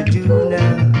yes you do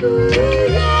now. Ooh,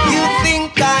 yeah. You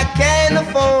think I can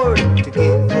afford to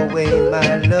give away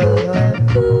my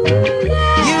love? Ooh,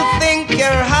 yeah. You think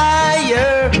you're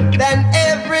higher than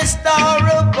every star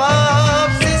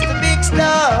above. Sister Big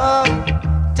Stuff,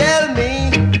 tell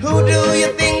me, who do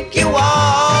you think you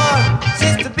are?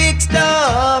 Sister Big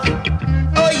Stuff,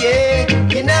 oh yeah,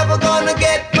 you're never gonna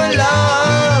get my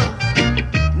love.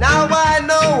 Now I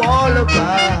know all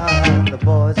about the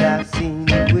boys I've seen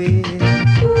you with.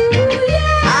 Ooh,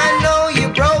 yeah. I know you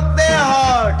broke their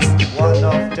hearts, one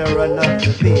after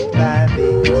another, bit by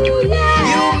bit. Ooh, yeah.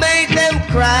 You made them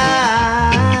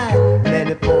cry,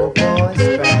 many poor boys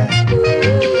cry. Ooh,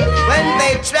 yeah. When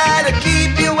they try to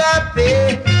keep you happy,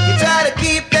 you try to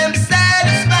keep them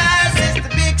satisfied. Sister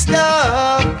Big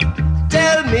Stuff,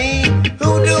 tell me,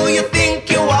 who do you think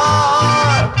you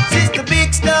are? Sister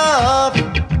Big Stuff,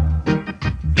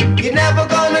 you're never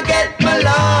gonna get my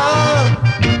love.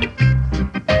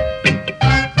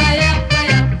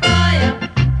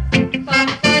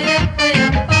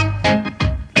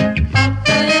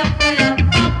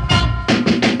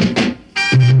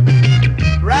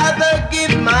 Rather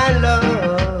give my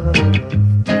love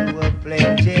to a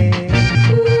plain Jane.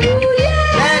 Ooh,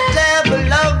 yeah. Than to have a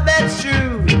love that's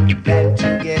true than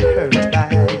to get hurt by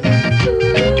you.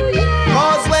 Ooh, yeah.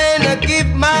 'Cause when I give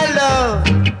my love,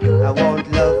 I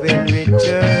want love in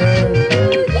return.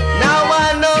 Ooh, yeah. Now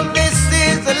I know this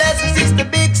is a lesson, Sister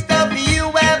Big Stuff,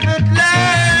 you haven't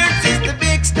learned. Sister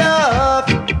Big Stuff,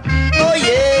 oh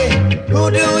yeah, who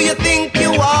do you think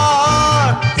you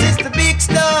are? Sister Big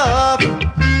Stuff,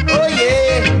 oh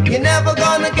yeah, you're never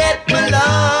gonna get my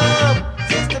love.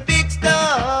 Sister Big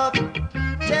Stuff,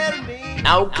 tell me.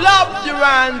 Now clap your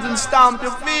hands and stamp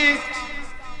your feet.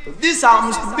 This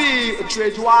happens to be a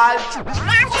trade wild.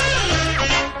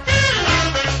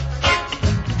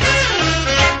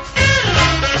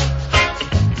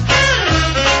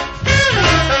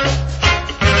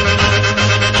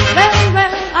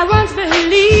 I once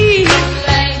believed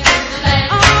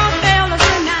all fellas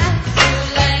were nice,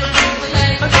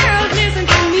 but girls listen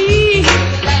to me,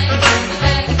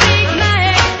 take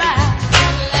my advice.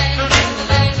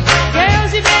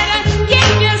 Girls, you better get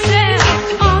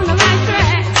yourself on the right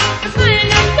track. Find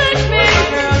a good man,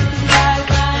 girl, you gotta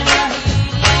find a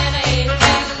healing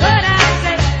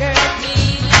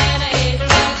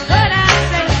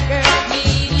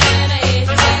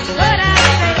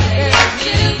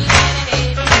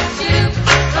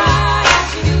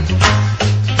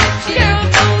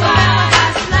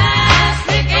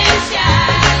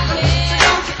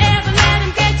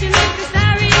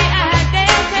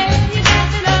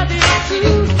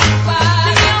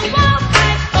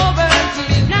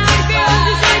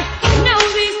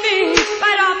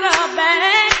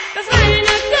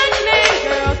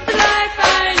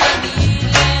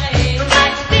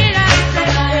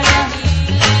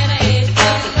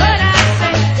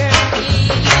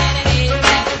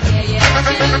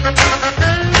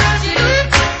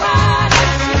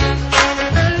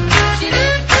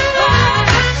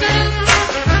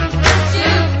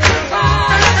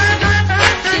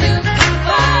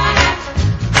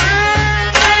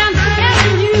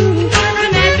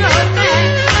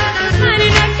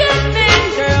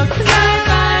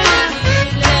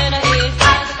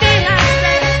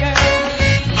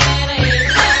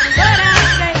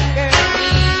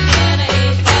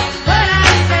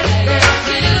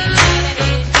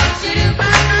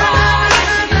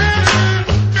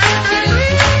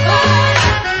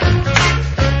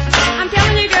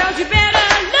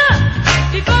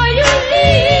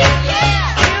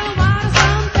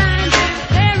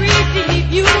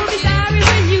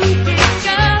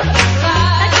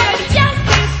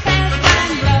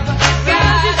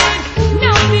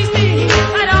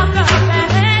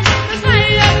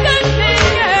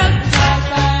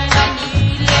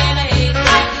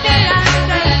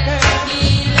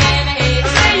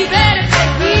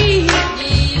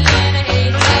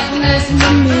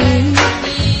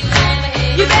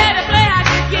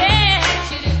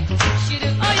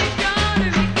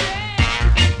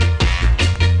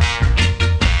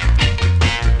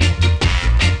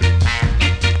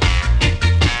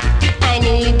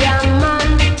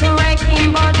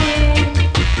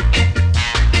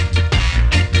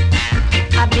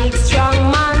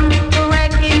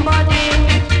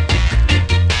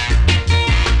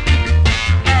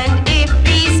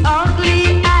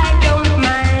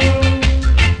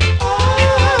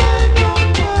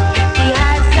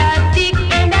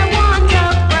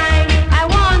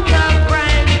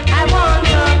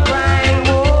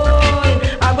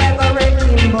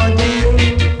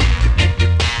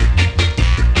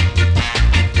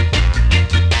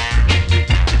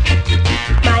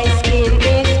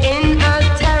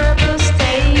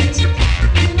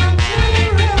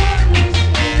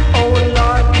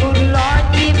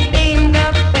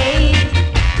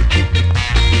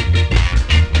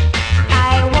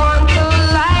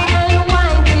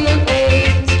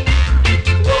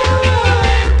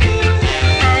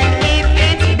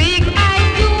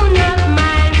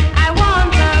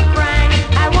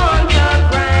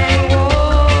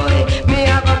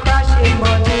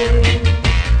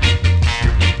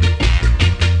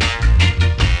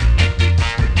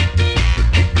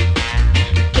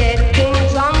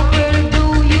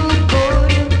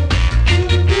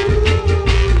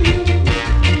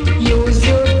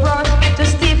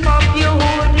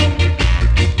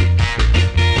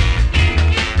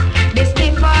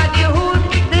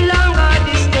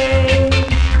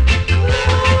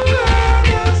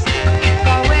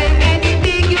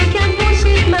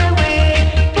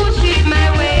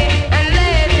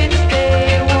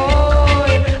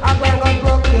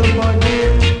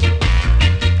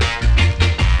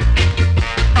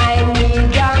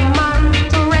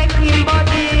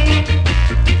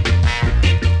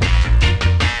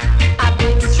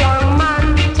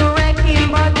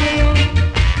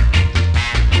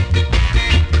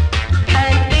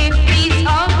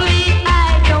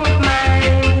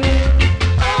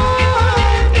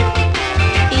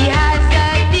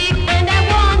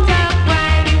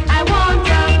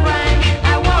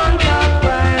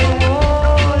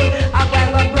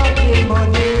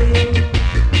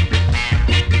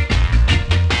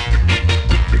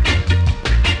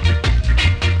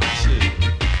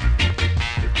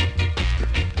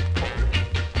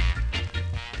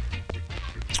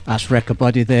That's Record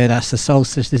Body there. That's the Soul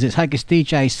Sisters. It's Haggis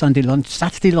DJ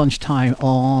Saturday lunchtime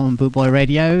on Boot Boy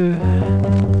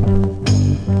Radio.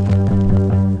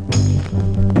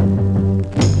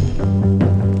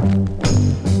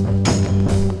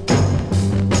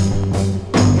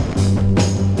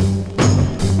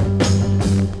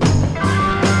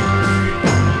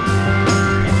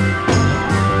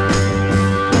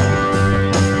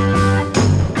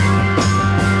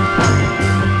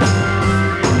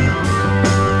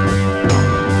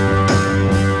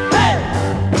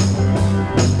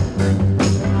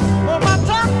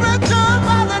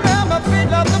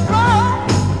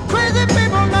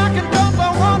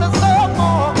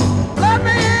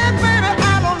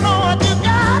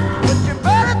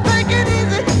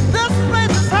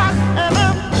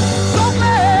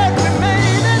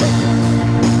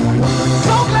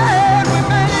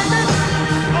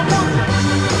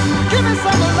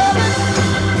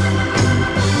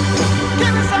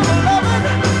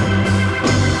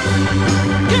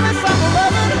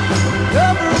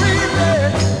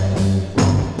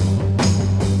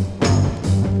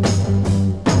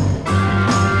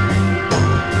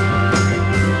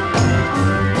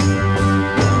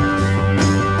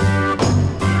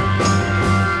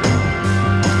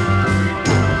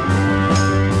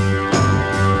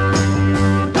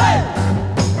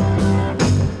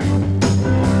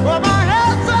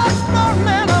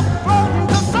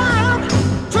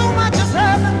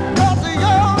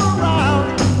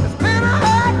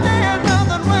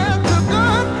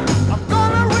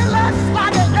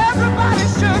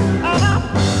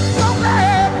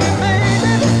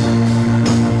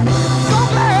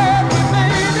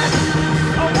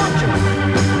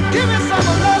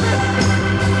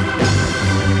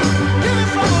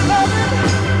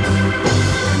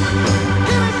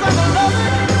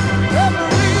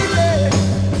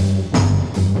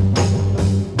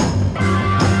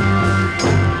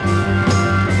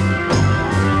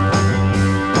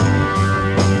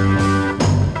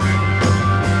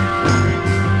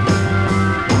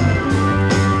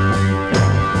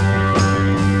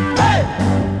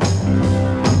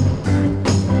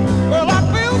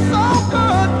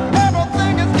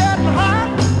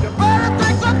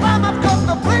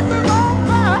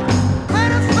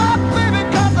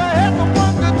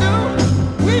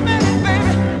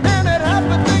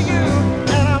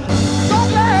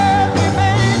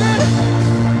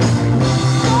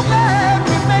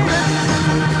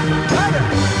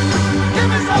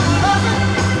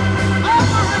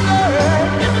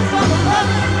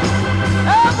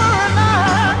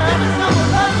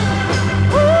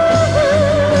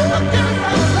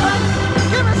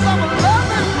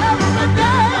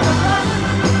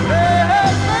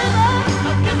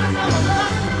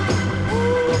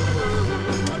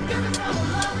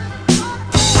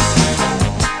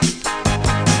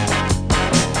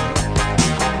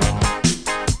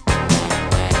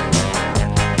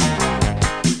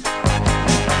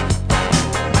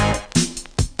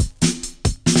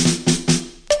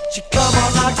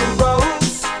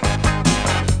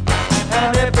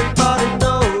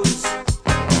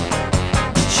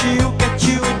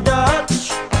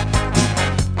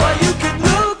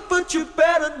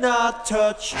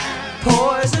 touch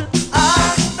poison.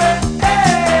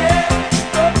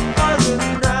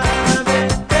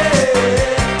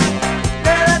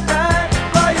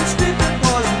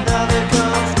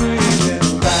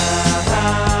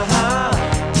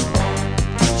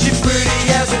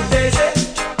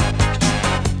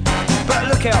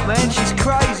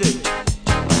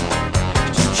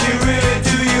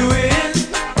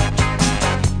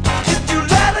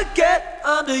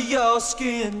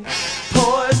 Skin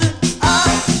poison.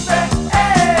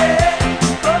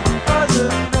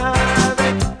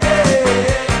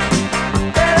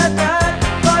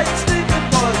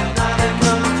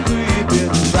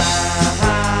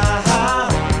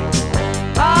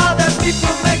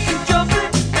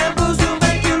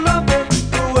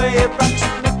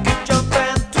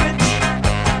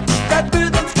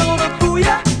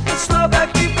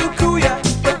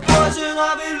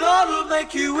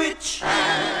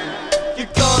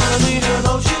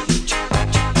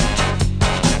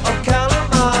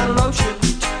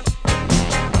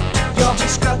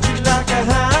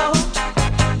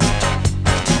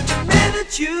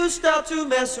 To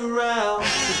mess around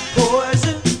with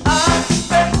poison.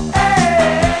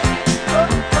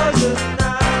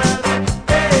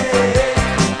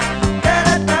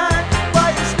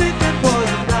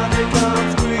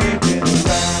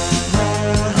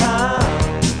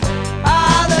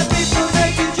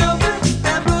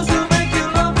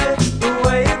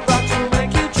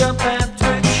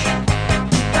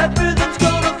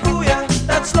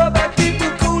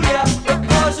 Cool ya.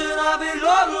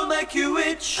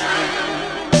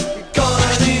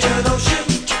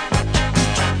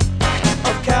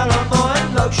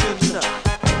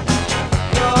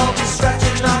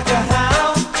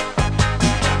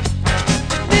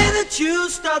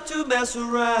 mess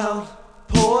around.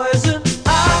 Poison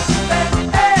ivy,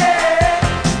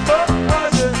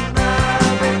 poison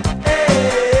ivy.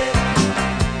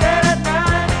 Late at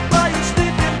night while you're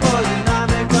sleeping, poison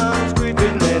ivy comes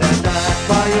creeping. Late at night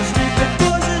while you're sleeping,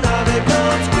 poison ivy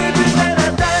comes creeping. Late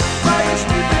at night while you're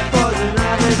sleeping, poison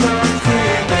ivy comes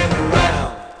creeping around.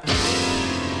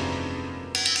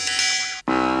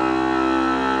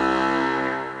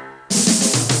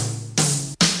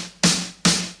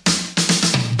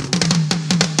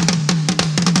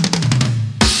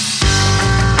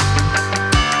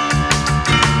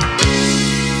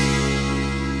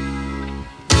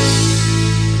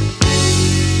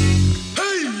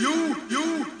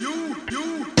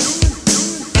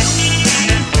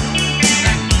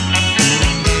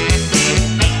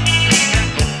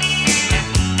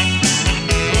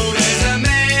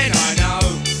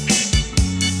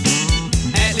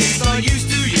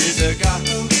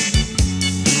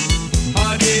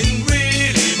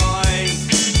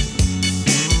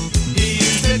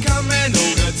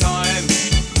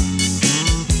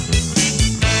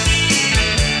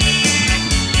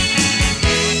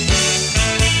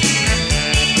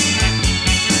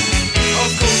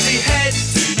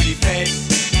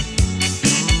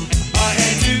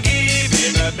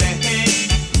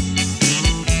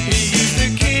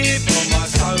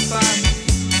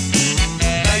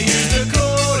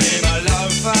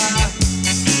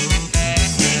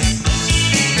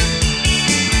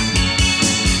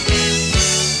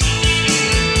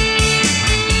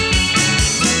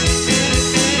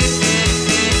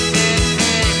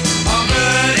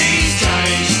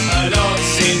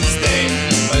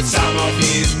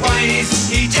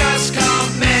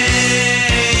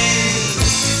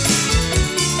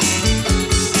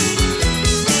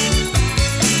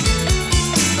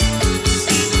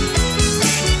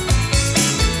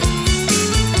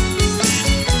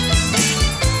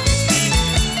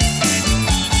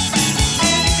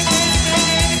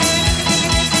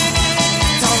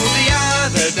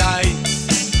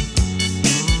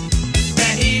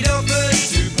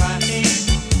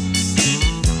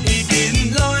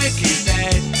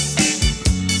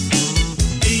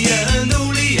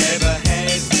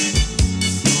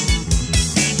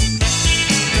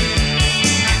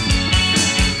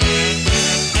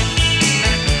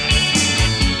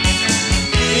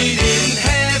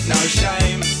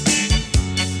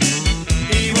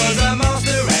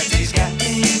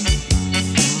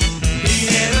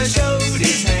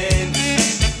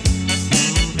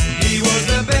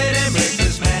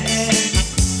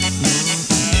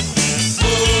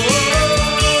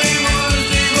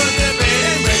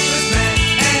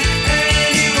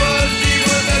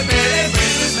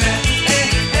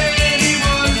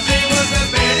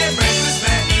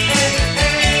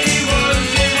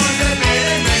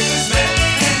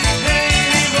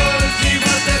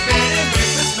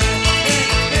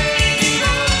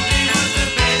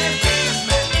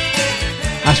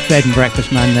 Bed and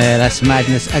Breakfast Man there, that's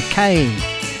madness. Okay,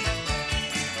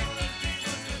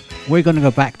 we're going to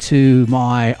go back to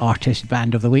my artist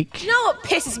band of the week. You know what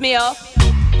pisses me off?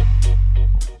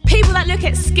 People that look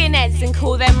at skinheads and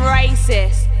call them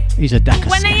racist. He's a Daka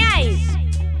when they ain't.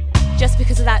 Just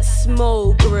because of that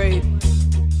small group.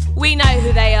 We know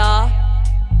who they are.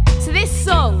 So this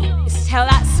song is to tell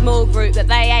that small group that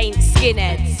they ain't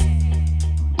skinheads.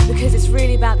 Because it's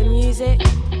really about the music,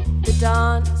 the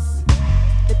dance,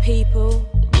 the people,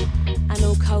 and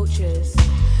all cultures.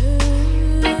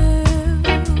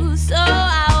 Ooh, so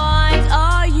I want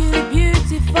all you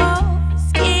beautiful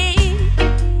skinheads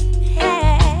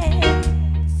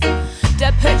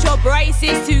to put your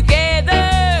braces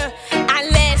together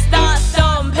and let's start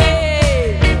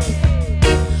stomping.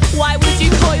 Why would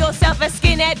you call yourself a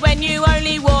skinhead when you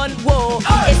only want war?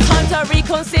 It's time to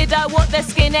reconsider what the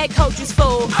skinhead culture's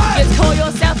for. Just call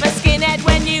yourself a skinhead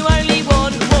when you only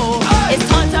want war. It's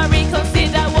time to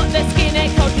reconsider what the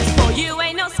skinhead culture's for. You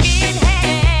ain't no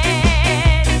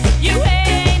skinhead. You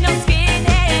ain't no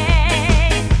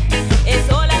skinhead. It's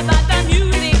all about the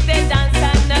music, the dance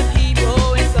and the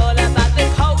people. It's all about the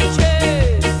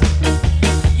culture.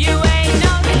 You ain't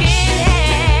no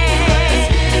skinhead.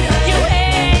 You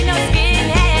ain't no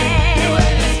skinhead.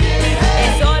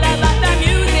 It's all about the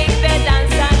music, the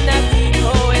dance and the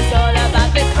people. It's all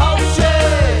about the culture.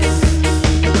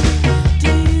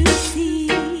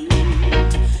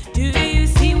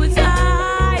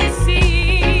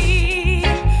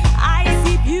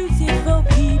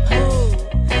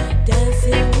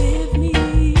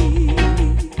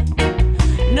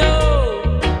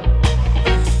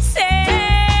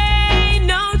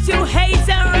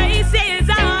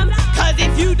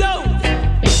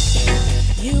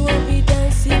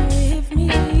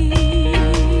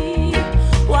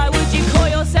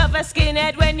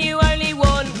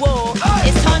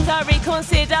 to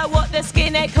reconsider what the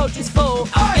skinhead culture's for.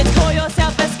 You call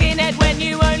yourself a skinhead when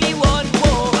you only want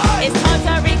war. It's time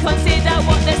to reconsider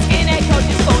what the skinhead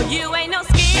culture's for. You ain't no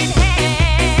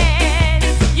skinhead.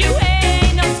 You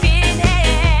ain't no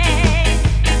skinhead.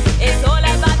 It's all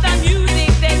about the music,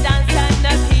 the dance and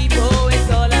the people. It's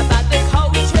all about the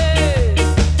culture.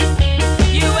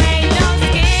 You ain't no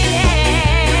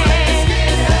skinhead.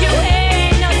 You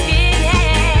ain't no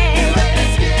skinhead.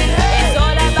 It's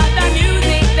all about the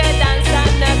music, the dance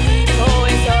and the people.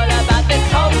 It's all about the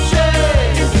culture.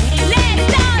 Let's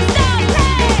dance, stop,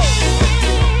 play.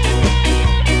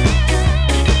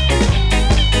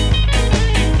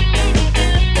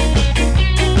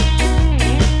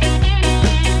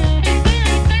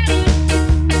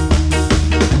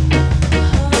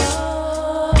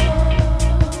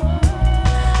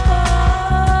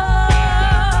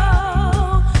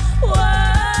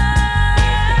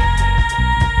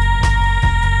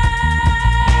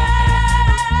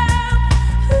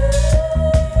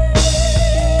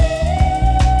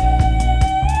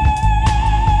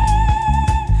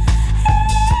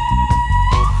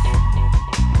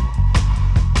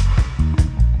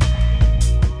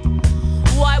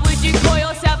 Why would you call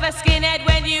yourself a skinhead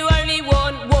when you only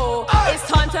want war? It's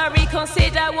time to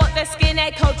reconsider what the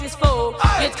skinhead culture's for.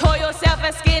 You'd call yourself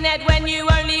a skinhead when you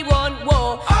only want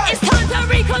war. It's time to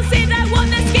reconsider what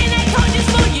the skinhead culture's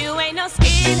for. You ain't no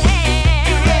skinhead.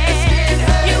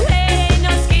 You ain't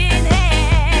no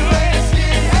skinhead.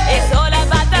 It's all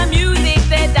about the music,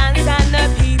 the dance and the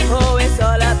people. It's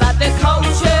all about the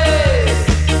culture.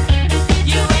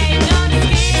 You ain't no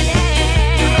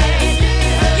skinhead.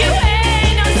 You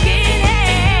ain't no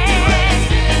skinhead.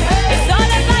 It's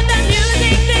all about the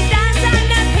music, the dance and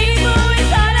the people.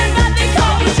 It's all about the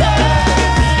culture.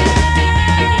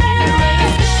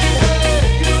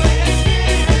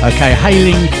 Okay,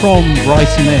 hailing from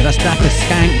Brighton there, that's Dapper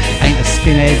Skank, Ain't a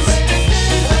Skinheads.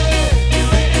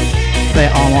 They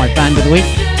are my band of the week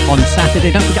on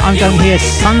Saturday. Don't forget, I'm going here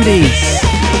Sundays,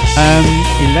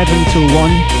 11 till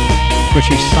 1,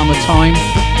 British summertime.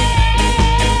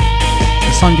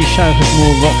 The Sunday show has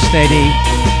more Rocksteady,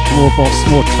 more Boss,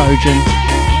 more Trojan.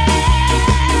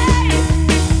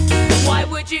 Why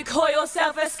would you call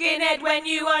yourself a skinhead when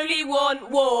you only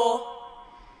want war?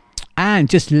 And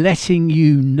just letting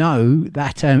you know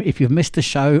that if you've missed the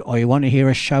show or you want to hear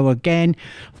a show again,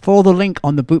 follow the link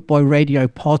on the Bootboy Radio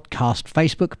podcast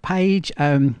Facebook page.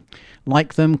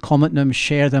 Like them, comment them,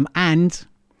 share them, and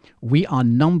we are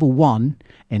 #1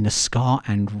 in the ska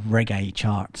and reggae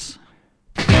charts.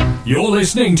 You're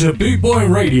listening to Bootboy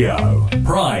Radio.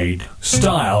 Pride,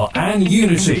 style, and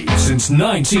unity since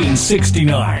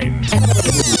 1969.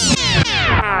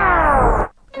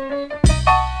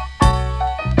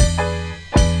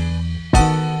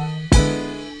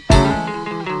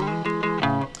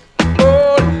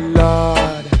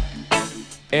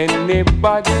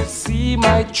 Anybody see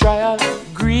my trial,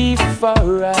 grief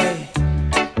for I?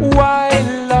 Why,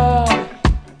 Lord?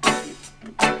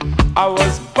 I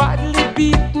was badly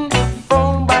beaten,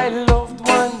 found by loved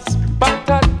ones,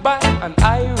 battered by an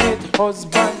irate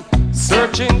husband,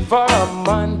 searching for a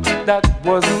man that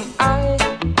wasn't I.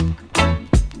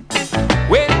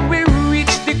 When we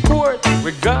reached the court,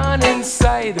 we gone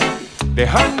inside. The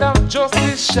hand of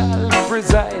justice shall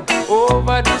preside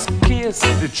over this case,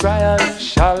 the trial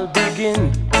shall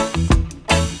begin.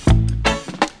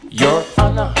 Your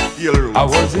Honor, I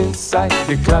was inside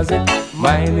the closet,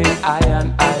 minding I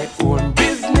and I own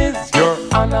business. Your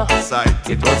Honor,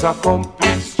 it was a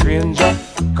complete stranger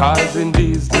causing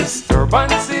these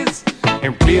disturbances.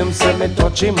 And claims say me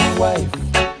touch him wife,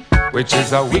 which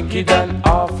is a wicked and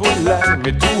awful lie.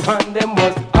 Me two hand them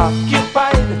was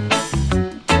occupied.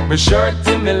 My shirt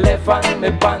in my left and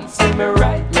my pants in my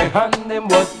right. My hand them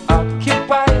was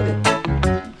occupied.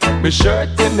 My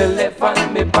shirt in my left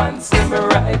and my pants in my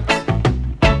right.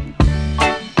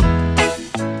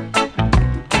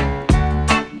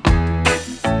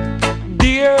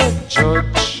 Dear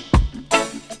Judge,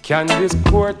 can this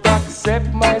court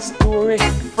accept my story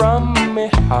from my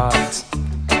heart?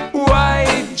 Why,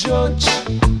 Judge?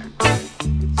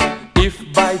 If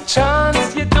by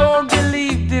chance you don't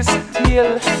believe this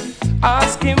tale,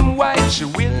 ask him why she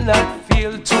will not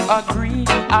fail to agree.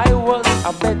 I was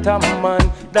a better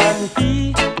man than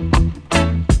he.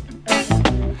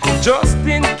 Just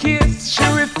in case she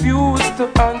refused to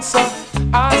answer,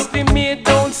 ask the maid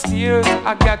downstairs,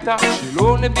 Agatha, she'll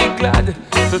only be glad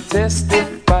to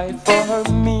testify for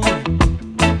me.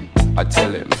 I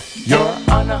tell him, Your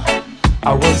Honor,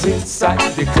 I was inside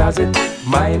the closet,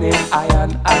 minding I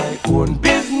and I own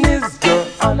business. Your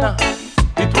Honor,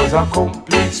 it was was a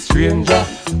complete stranger,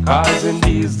 causing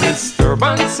these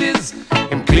disturbances.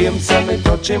 Him claims that me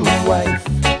touch him wife,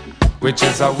 which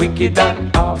is a wicked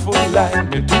and awful lie.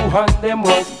 Me two hand them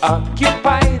was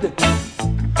occupied.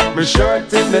 Me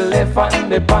shirt in me left and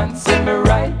me pants in me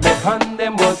right. Me hand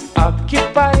them was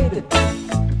occupied.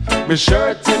 Me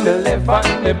shirt in me left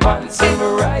and me pants in me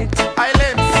right.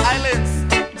 Islands.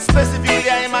 Specifically,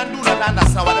 I man do not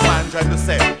understand what the man trying to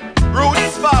say.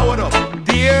 Roots forward up.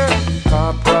 Dear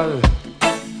Corporal,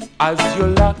 as you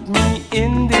lock me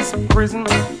in this prison,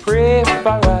 pray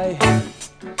for I.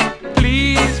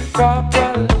 Please,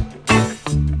 Corporal,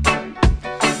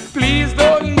 please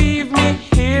don't leave me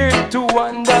here to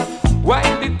wonder why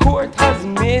the court has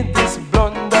made this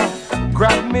blunder.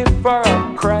 Grab me for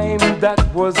a crime that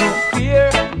wasn't clear.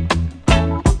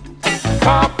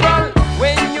 Corporal,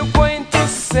 when you going to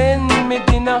send me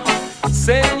dinner,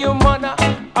 send your mother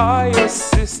or your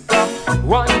sister.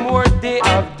 One more day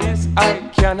of this I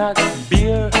cannot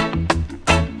bear.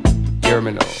 Hear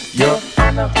me now, Your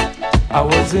Honor, I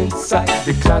was inside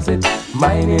the closet,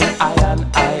 minding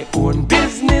I own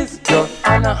business. Your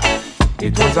Honor,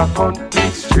 it was a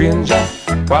complete stranger,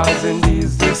 causing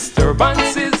these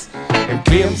disturbances. And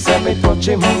claims that me touch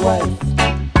him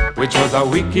wife, which was a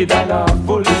wicked and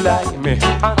awful lie. Me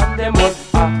hand them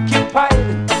was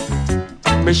occupied.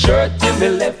 Me shirt in me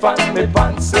left and me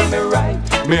pants in me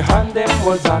right. Me hand them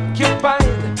was occupied.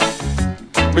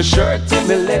 Me shirt in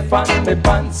me left and me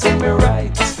pants in me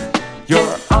right.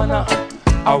 Your Honor,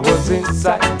 I was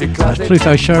inside the closet. That's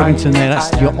Pluto Shervington there,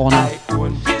 that's Your Honour.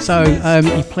 So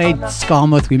he played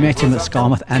Skarmouth, we met him at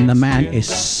Skarmouth, and the man is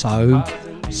so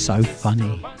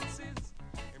funny.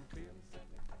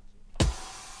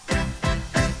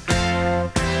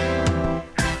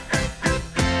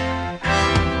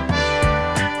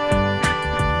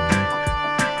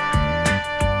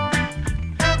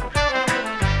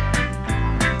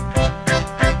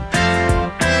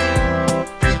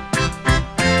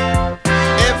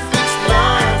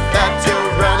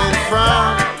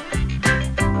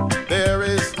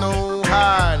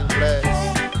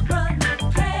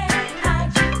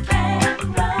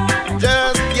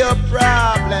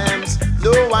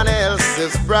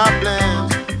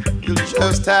 Problems you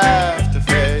just have to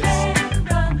face.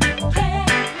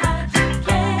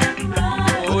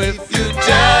 Oh, if you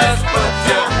just put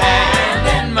your hand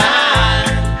in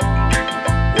mine,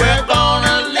 we're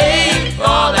gonna leave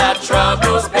all our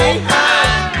troubles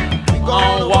behind. We're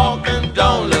gonna walk and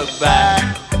don't look back.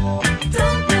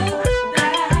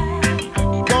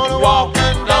 Gonna walk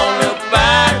and don't look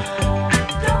back.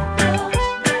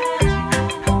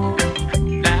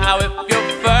 Now if your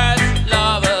first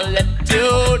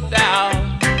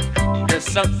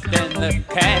something that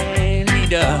can be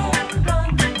done.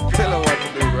 Tell her what to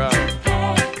do, Rob.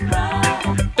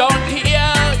 Don't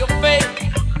hear your faith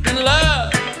in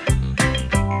love,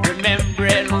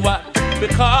 remembering what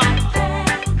become.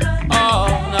 Oh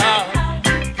no.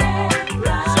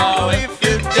 So if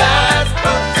you just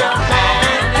put your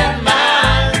hand in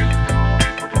mine,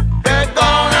 we're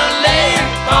gonna leave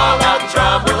all our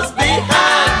troubles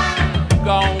behind.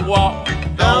 Gonna walk,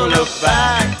 don't look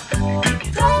back.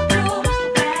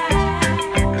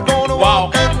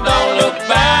 Walk and don't look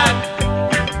back.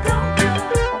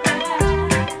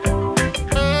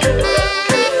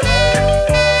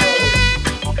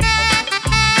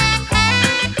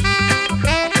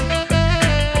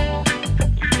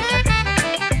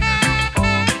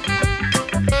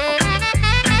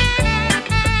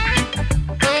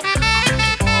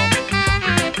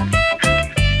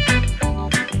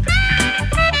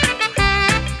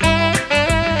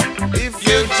 If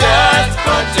you just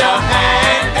put your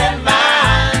hand in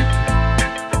mine,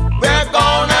 we're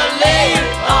gonna leave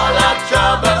all our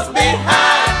troubles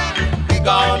behind. We're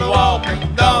gonna walk and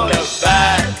don't look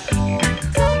back.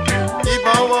 Keep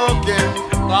on walking.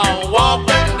 Gonna walk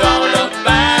and don't look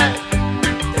back.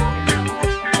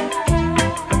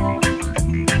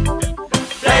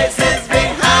 Places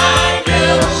behind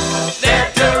you, there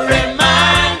to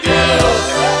remind you.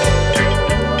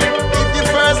 If your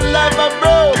first lover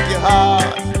broke your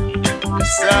heart,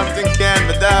 something can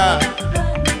be done.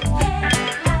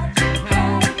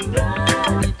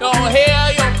 Don't hear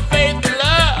your faith in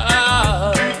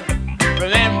love.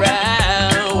 Remember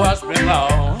what's been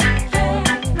lost.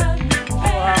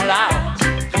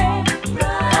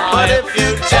 But if you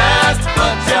just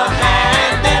put your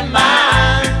hand in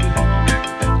mine,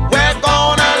 we're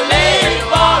gonna leave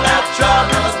all our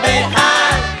troubles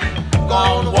behind.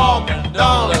 Gonna walk and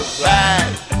don't look back.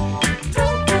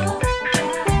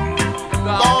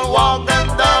 Gonna walk and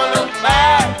don't look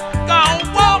back. Gonna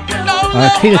walk and don't look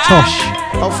back. Peter Tosh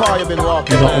How far you been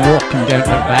walking? You got to walk and don't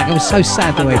look back. It was so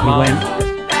sad the way he went.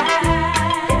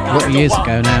 A lot of years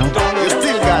ago now. You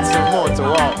still got some more to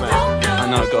walk, man. I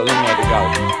know, got a long way to go.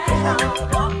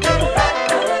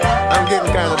 I'm getting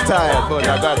kind of tired, but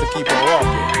I got to keep on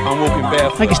walking. I'm walking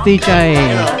barefoot. Thank you, DJ,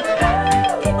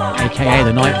 aka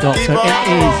the Night Doctor. It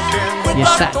is your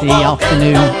Saturday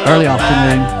afternoon, early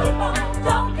afternoon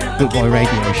Boot Boy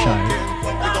Radio show.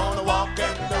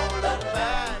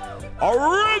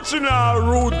 Original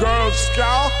Rude Girl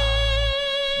Ska.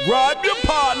 Grab your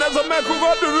partners and make we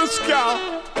go do the ska.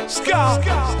 Ska.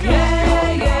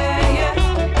 Yeah, yeah, yeah.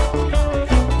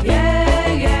 Yeah,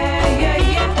 yeah, yeah,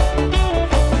 yeah.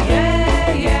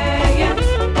 Yeah, yeah, yeah.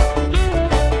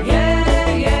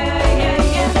 Yeah, yeah, yeah,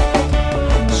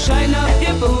 yeah. Shine up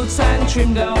your boots and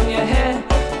trim down your hair.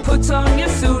 Put on your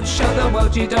suit, show the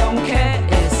world you don't care.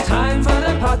 It's time for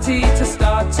the party to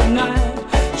start tonight.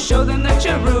 Show them that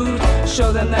you're rude,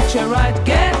 show them that you're right.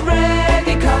 Get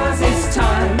ready, cause it's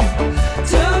time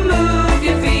to move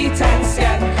your feet and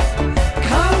skank.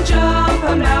 Come jump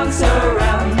and bounce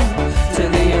around to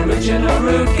the original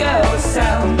Rude Girl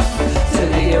sound. To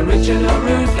the original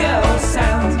Rude Girl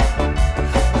sound.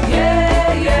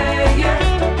 Yeah, yeah, yeah.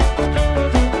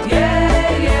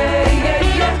 Yeah, yeah, yeah,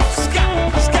 yeah. Ska,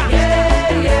 ska.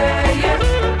 Yeah, yeah, yeah.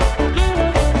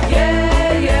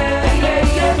 Yeah, yeah, yeah,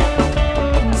 yeah.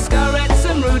 Scarettes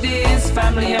and Rudies,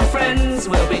 family and friends.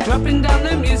 We'll be dropping down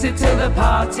the music till the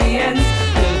party ends.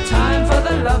 Good time for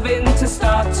the loving to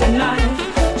start tonight.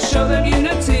 Show them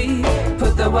unity,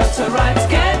 put the world to rights.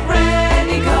 Get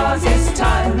ready, cause it's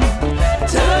time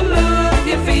to move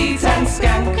your feet and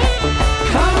skank.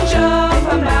 Come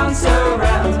jump and bounce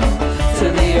around to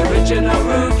the original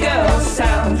Rude Girl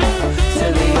sound.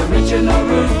 To the original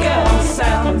Rude Girl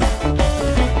sound.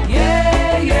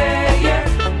 Yeah, yeah, yeah.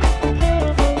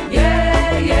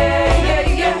 Yeah, yeah, yeah,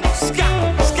 yeah. Ska,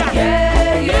 ska.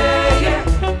 Yeah, yeah, yeah.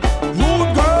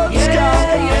 Rude Girl Ska.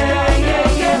 Yeah, yeah, yeah,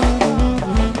 yeah.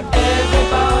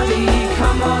 Everybody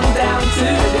come on down to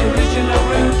the original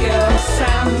Rude Girl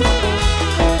sound.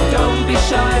 Don't be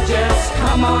shy, just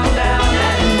come on down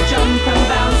and jump and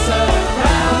bounce around.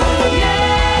 Yeah,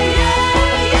 yeah,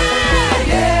 yeah.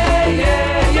 Yeah,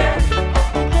 yeah, yeah.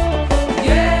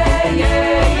 Yeah,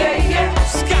 yeah, yeah, yeah.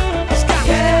 Ska, ska.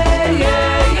 Yeah,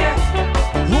 yeah, yeah.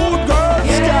 Rude Girl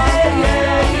Ska. Yeah,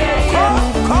 yeah, yeah, yeah.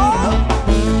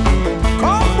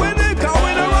 Come with it, come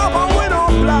with the rap and we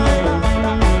don't blind.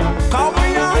 Come we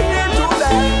are here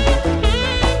today.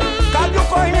 Can you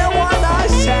find the one I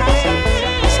shine?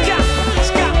 Ska,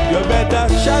 ska. You better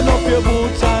shine up your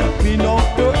boots and clean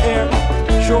up your hair.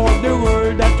 Show the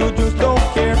world that you just don't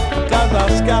care. Cause a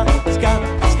ska, ska,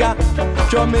 ska.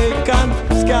 Jamaican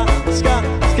ska, ska,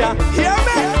 ska. Hear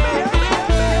me?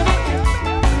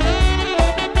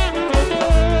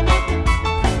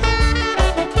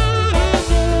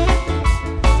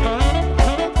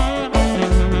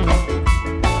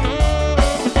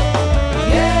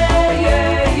 Yeah,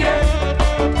 yeah, yeah.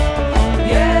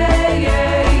 Yeah, yeah,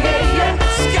 yeah, yeah.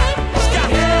 Ska, ska.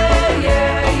 Yeah,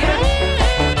 yeah, yeah.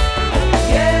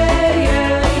 Yeah,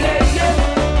 yeah, yeah,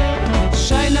 yeah.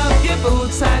 Shine up your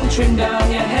boots and trim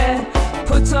down your hair.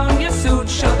 Put on your suit,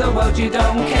 show the world you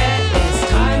don't care. It's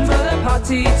time for the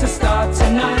party to start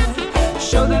tonight.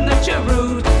 Show them that you're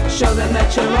rude, show them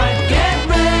that you're right. Get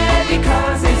ready,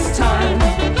 cause it's time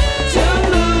to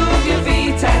move your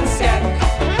feet and skank.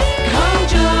 Come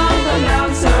jump and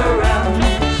bounce around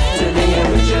to the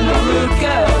original Rude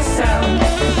Girl sound.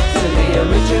 To the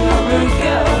original Rude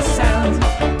Girl sound.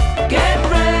 Get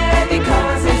ready,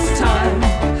 cause it's time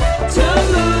to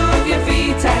move your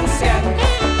feet and skank.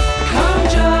 Come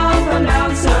jump and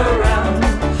bounce around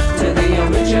to the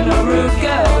original Rude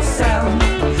Girl sound.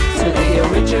 To the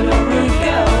original Rude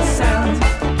Girl sound.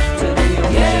 To the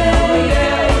original Rude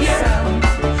Girl sound.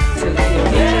 To the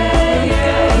original Rude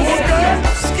Girl sound.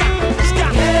 Ska, ska.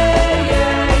 Yeah,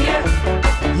 yeah, yeah.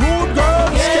 Rude Girl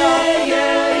Ska.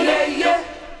 Yeah, yeah, yeah, yeah.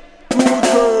 Rude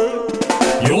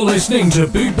Girl. You're listening to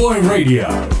Boot Boy Radio.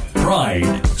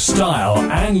 Pride, style,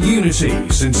 and unity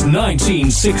since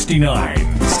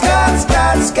 1969. Ska,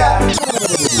 ska, ska.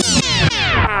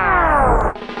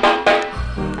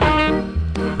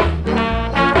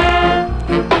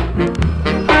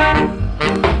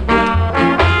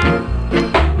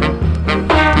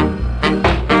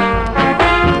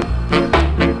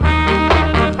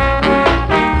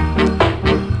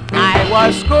 I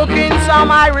was cooking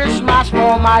some Irish mash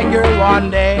for my girl one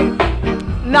day,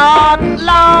 not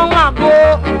long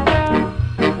ago.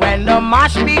 When the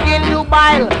mash begin to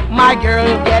boil, my girl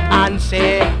get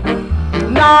antsy.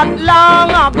 Not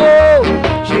long ago,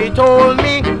 she told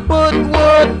me, put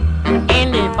wood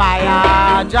in the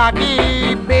fire,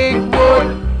 Jackie, big wood,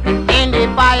 in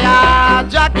the fire,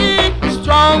 Jackie,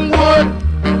 strong wood,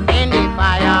 in the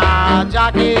fire,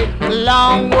 Jackie,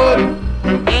 long wood,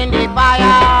 in the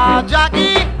fire,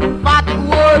 Jackie, fat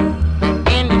wood,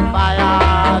 in the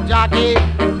fire, Jackie,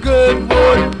 good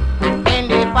wood, in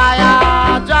the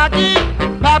fire, Jackie,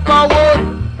 pepper wood,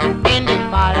 in the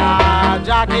fire,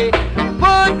 Jackie,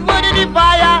 put wood in the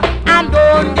fire and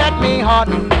don't get me hot.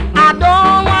 I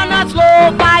don't want a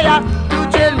slow fire to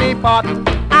chill me pot.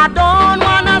 I don't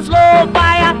want a slow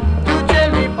fire to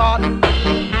chill me pot.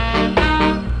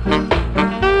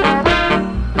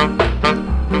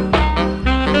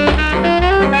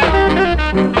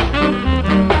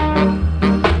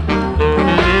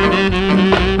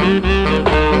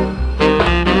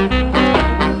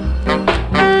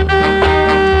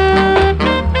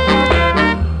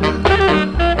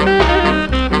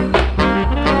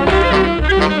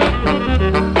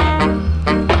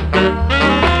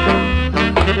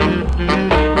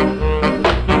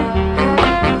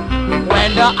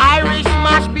 The Irish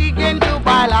mash begin to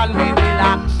boil and we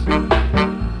relax.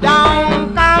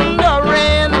 Down come the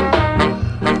rain.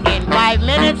 In 5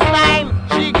 minutes time,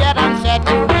 she get upset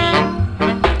to me.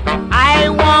 I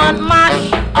want mash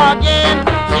again.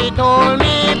 She told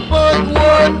me put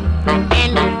wood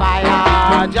in the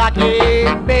fire, Jackie,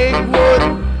 big wood.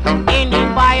 In the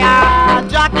fire,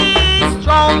 Jackie,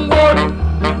 strong wood.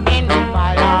 In the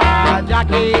fire,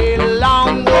 Jackie,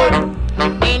 long wood.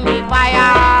 In the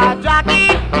fire, Jackie,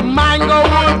 mango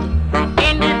wood.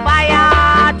 In the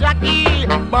fire, Jackie,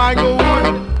 mango wood.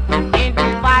 In the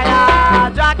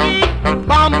fire, Jackie,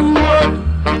 bamboo wood.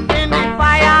 In the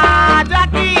fire,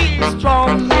 Jackie,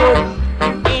 strong wood.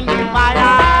 In the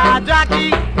fire,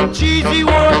 Jackie, cheesy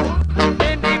wood.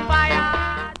 In the fire,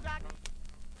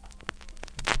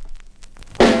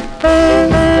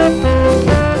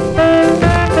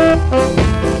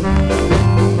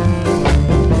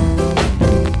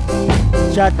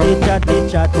 Chatty, chatty,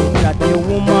 chatty, chatty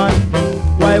woman,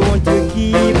 why won't you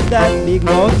keep that big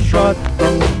mouth shut?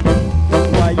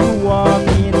 Why you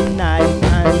walking night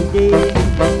and day,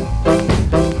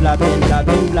 blabbing,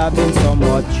 blabbing, blabbing so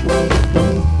much?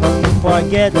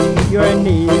 Forget your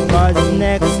neighbors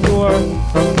next door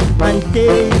and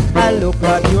take a look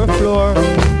at your floor.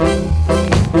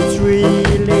 It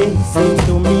really seems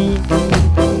to me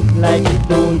like it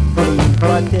don't clean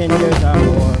for 10 years or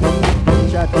more.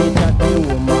 Chatty, chatty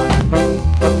woman,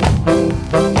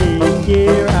 take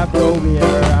care of your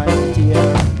wear and tear,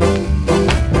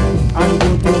 and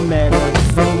don't you meddle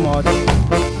so much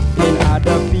in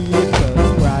other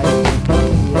people's private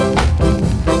here.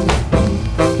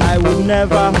 I would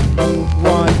never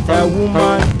want a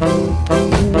woman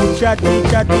who chatty,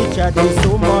 chatty, chatty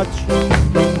so much.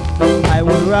 I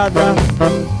would rather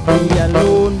be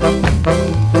alone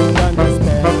than to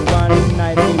spend one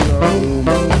night in your home.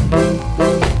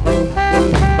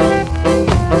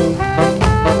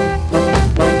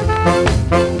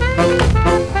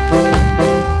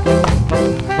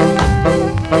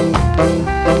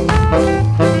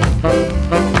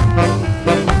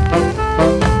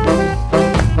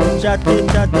 Chatty,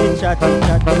 chatty, chatty,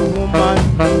 chatty woman,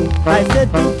 I said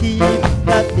to keep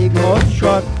that big mouth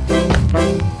shut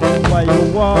while you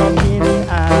walking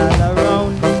all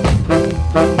around.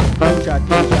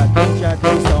 Chatty, chatty,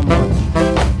 chatty so much.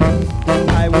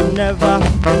 I would never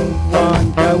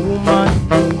want a woman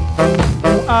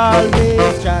who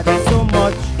always chats so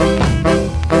much.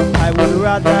 I would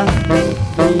rather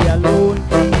be alone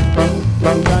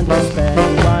than to spend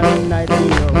one night in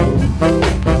your home.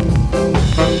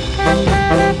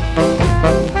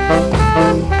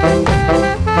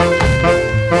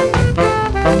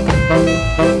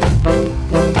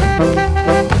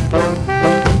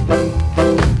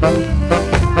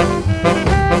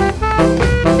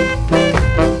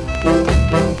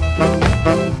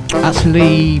 That's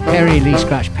Lee Perry, Lee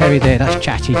Scratch Perry there. That's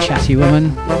Chatty, Chatty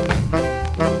Woman.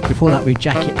 Before that, we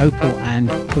Jackie Opal and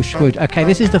Pushwood. Okay,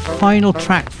 this is the final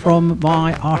track from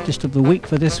my Artist of the Week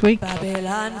for this week.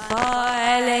 Babylon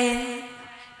falling,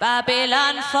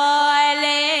 Babylon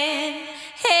falling.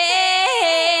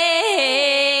 Hey,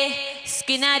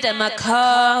 skin of them a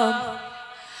come.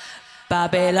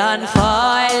 Babylon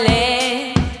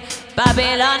falling,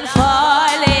 Babylon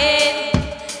falling.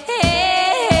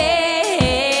 Hey,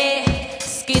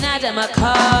 skin of them a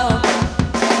come.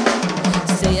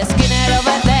 Say a skinner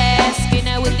over there,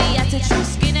 skinner with the attitude,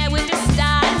 skinner with the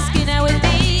style, skinner with the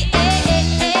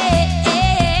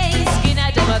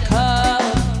skinner them a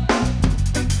come.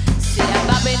 See a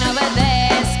bobbing over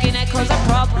there, skinner cause a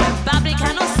problem. Bobby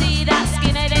cannot see that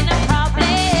skinner ain't a problem.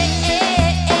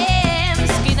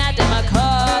 Skinner them a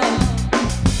come.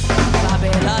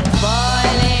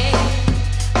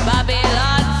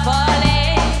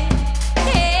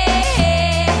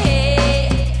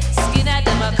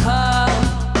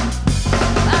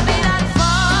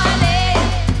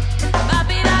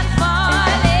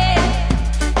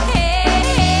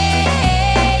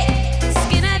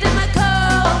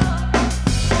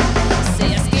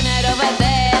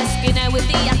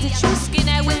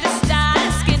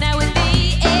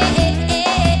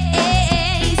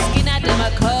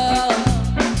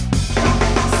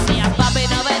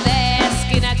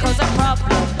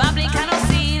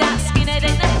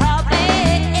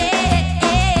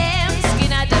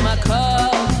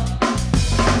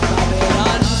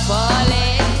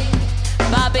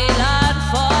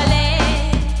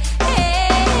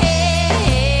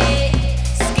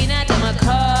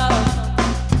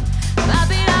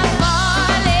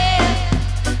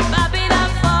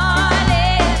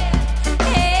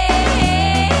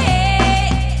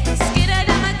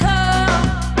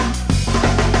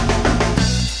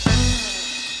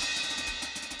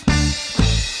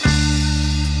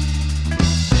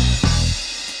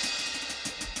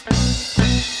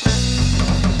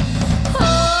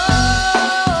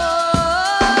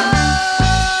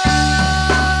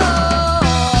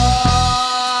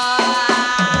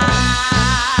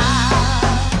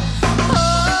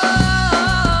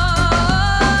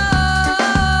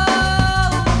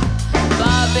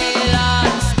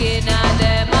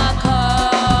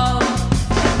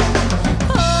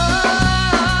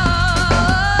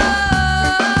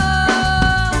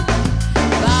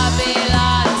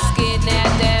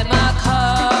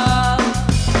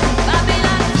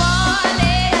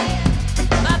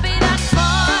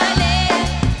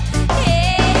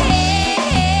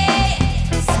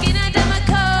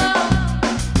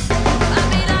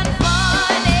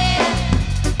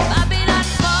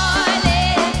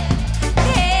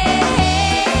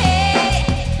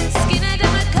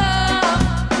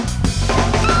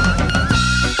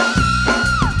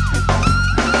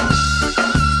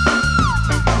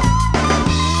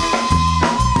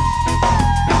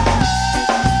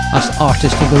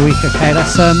 Artist of the week. Okay,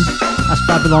 that's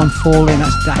Babylon Falling.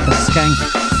 That's Daka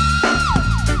Skank.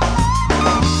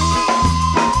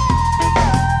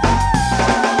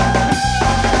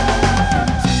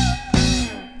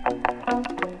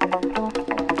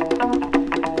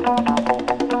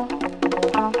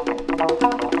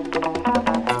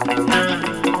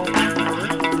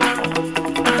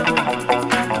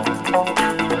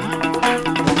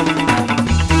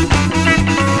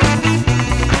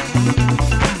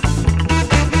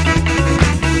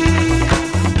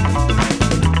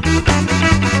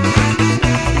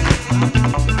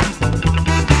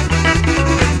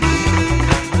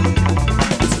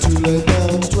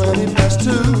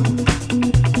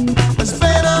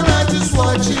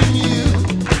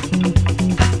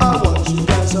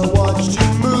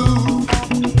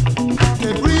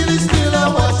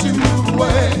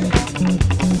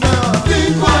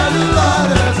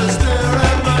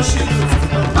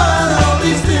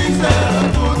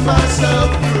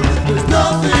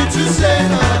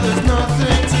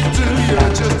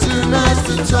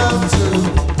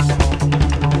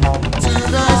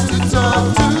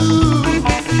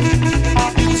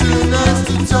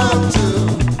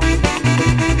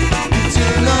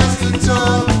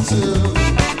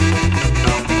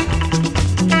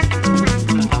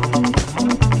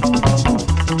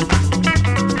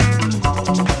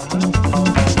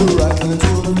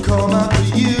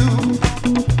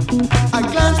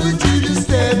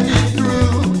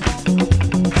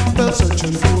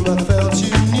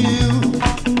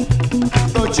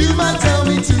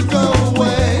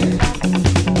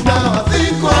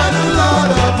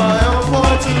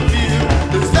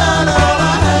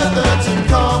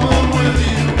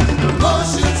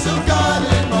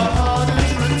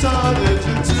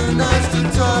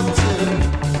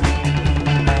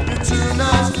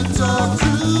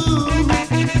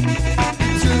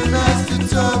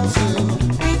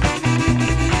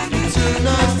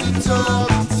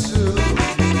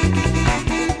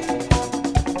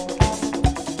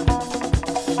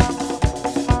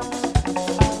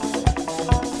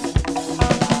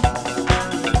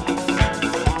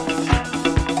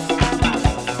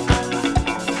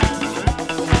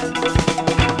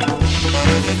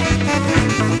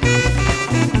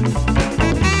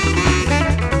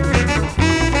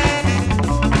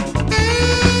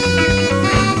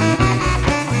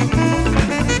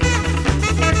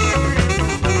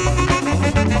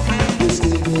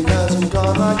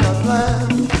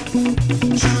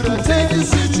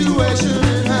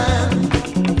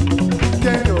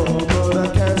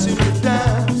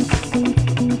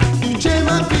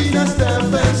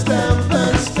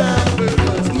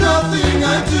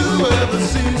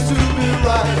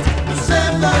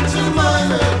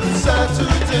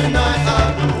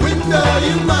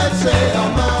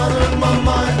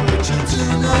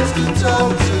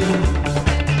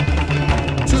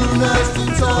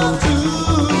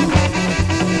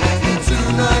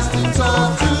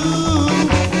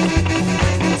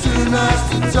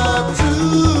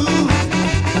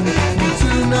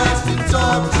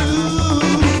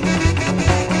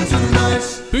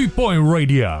 Boy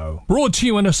Radio. Brought to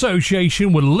you in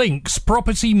association with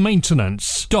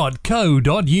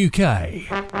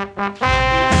linkspropertymaintenance.co.uk.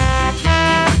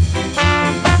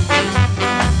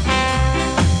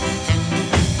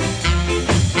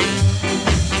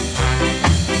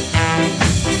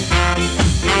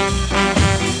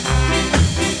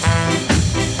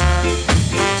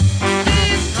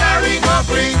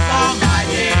 Bring for my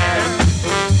dear,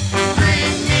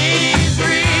 bring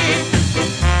misery.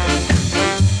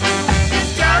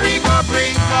 Carry go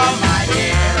bring for my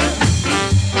dear,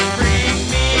 bring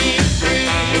misery.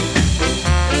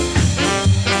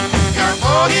 You're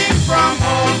going from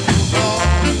home to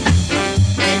home,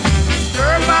 making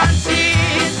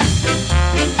disturbances.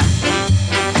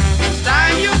 It's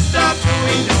time you stop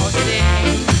doing those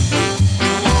things.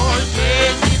 You old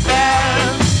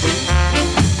Jezebel.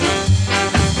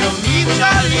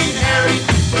 Shall inherit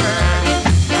this world.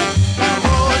 The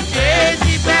old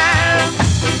Jezebel.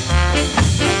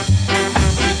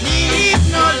 You need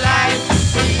no light to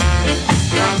see.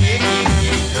 You're making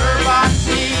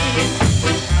disturbances.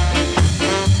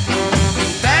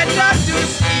 Better to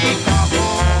seek a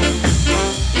home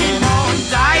in Mount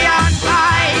Zion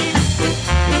high,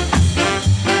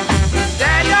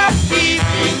 instead of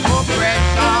keeping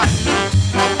oppression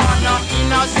upon an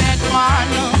innocent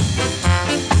one.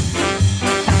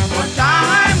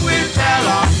 Time will tell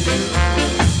on you,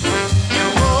 you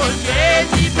old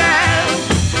Jezebel.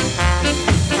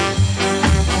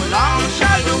 How long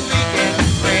shall the wicked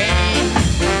reign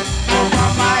over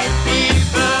my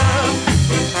people?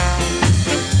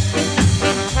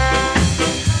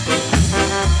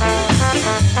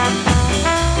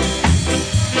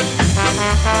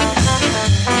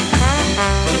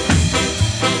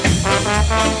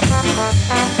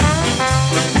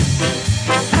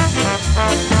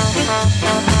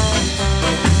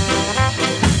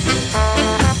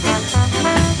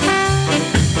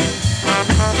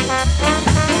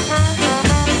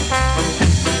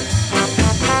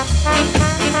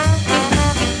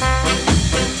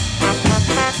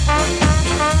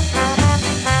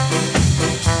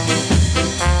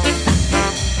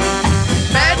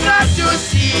 Better to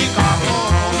seek a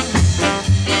home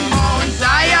in Mount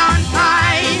Zion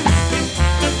high,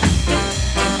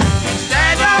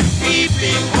 instead of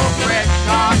keeping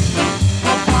oppression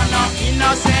upon an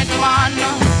innocent one.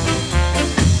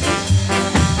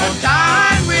 But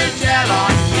time will tell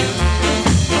on you,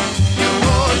 you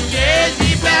old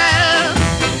Jezebel.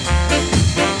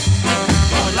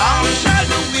 How long shall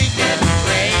the wicked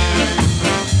reign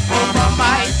over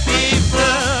my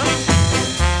people?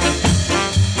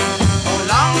 How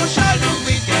long shall the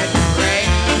wicked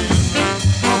reign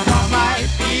over my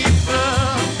people?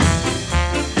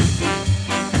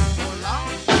 How long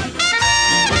shall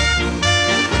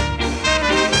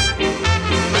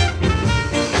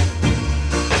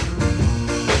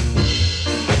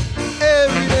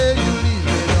Every day you leave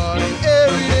me, darling.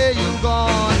 Every day you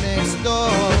gone next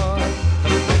door.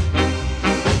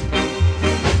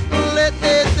 Let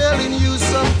me telling you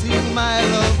something, my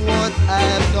love, what I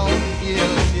have done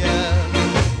here, yeah.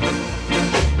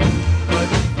 But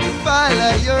if you find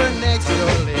that you're next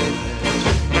door, lady,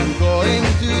 you're going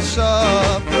to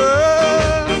suffer.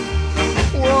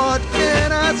 What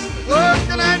can I do? What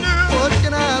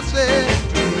can I say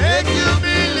to make you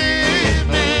believe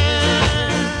me?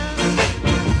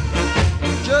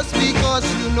 Just because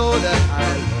you know that I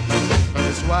love you,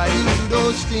 that's why you do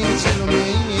those things to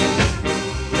me.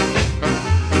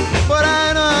 But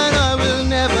I know I will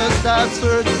never stop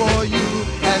search for you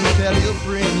until you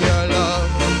bring your love.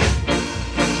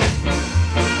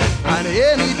 And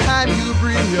anytime you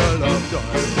bring your love,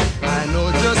 darling, I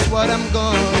know just what I'm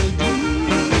gonna do.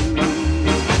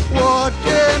 What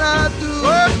can I do?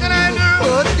 What can I do?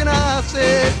 What can I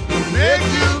say to make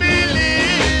you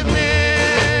believe me?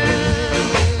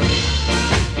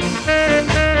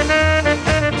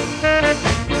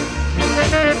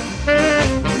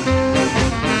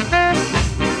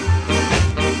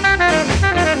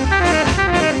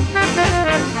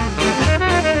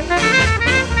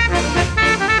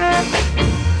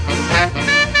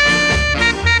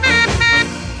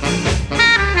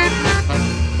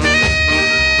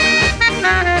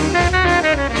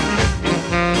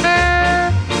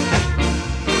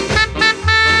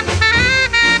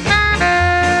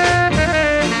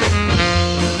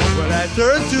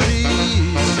 Turn to the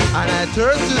east and I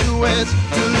turn to the west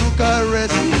to look a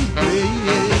resting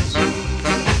place.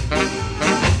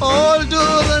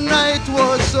 Although the night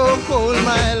was so cold,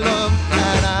 my love,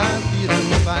 and I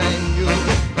didn't find you.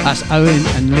 That's Owen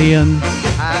and Leon.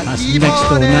 That's Next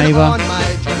Door Neighbour.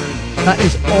 That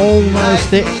is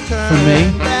almost it for me.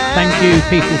 Thank you,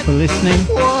 people, for listening.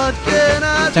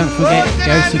 Don't forget,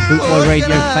 go to Bootboy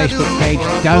Radio Facebook page,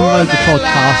 download the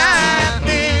podcasts,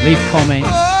 leave comments.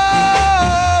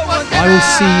 I will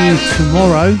see you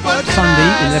tomorrow, Sunday,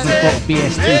 11 o'clock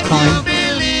BST time.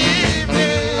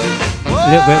 A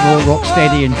little bit more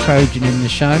Rocksteady and Trojan in the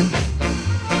show.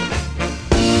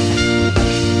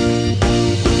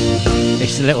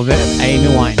 It's a little bit of Amy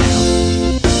Winehouse.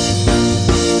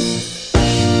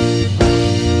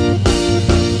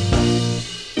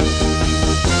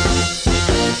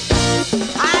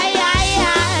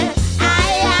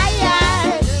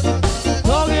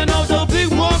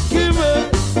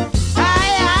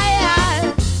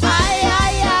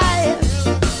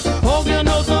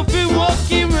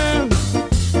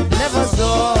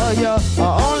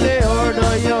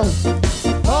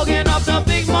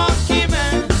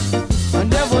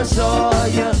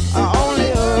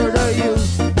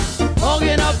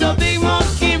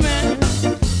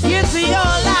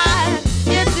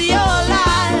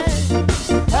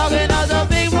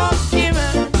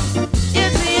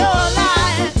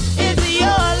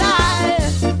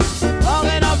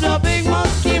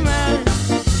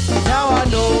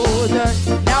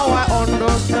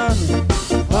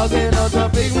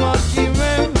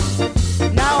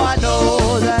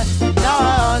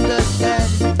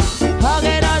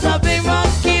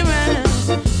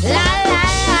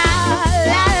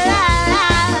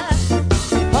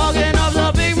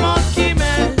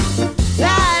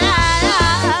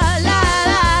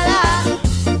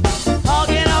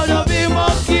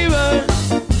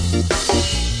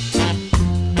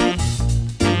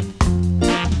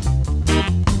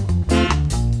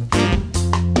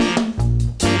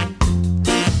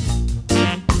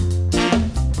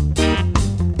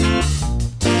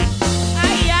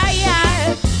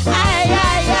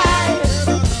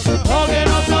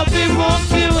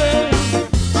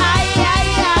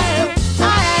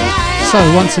 So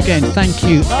once again, thank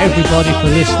you everybody for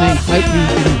listening. Hope you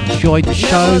enjoyed the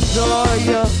show.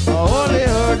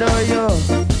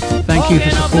 Thank you for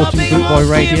supporting Bootboy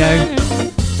Radio.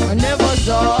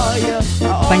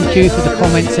 Thank you for the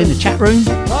comments in the chat room.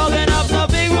 And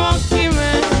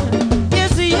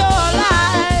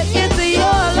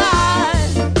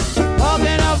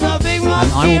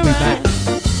I will be back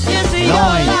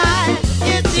live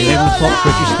 11 o'clock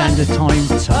British Standard Time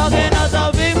tomorrow.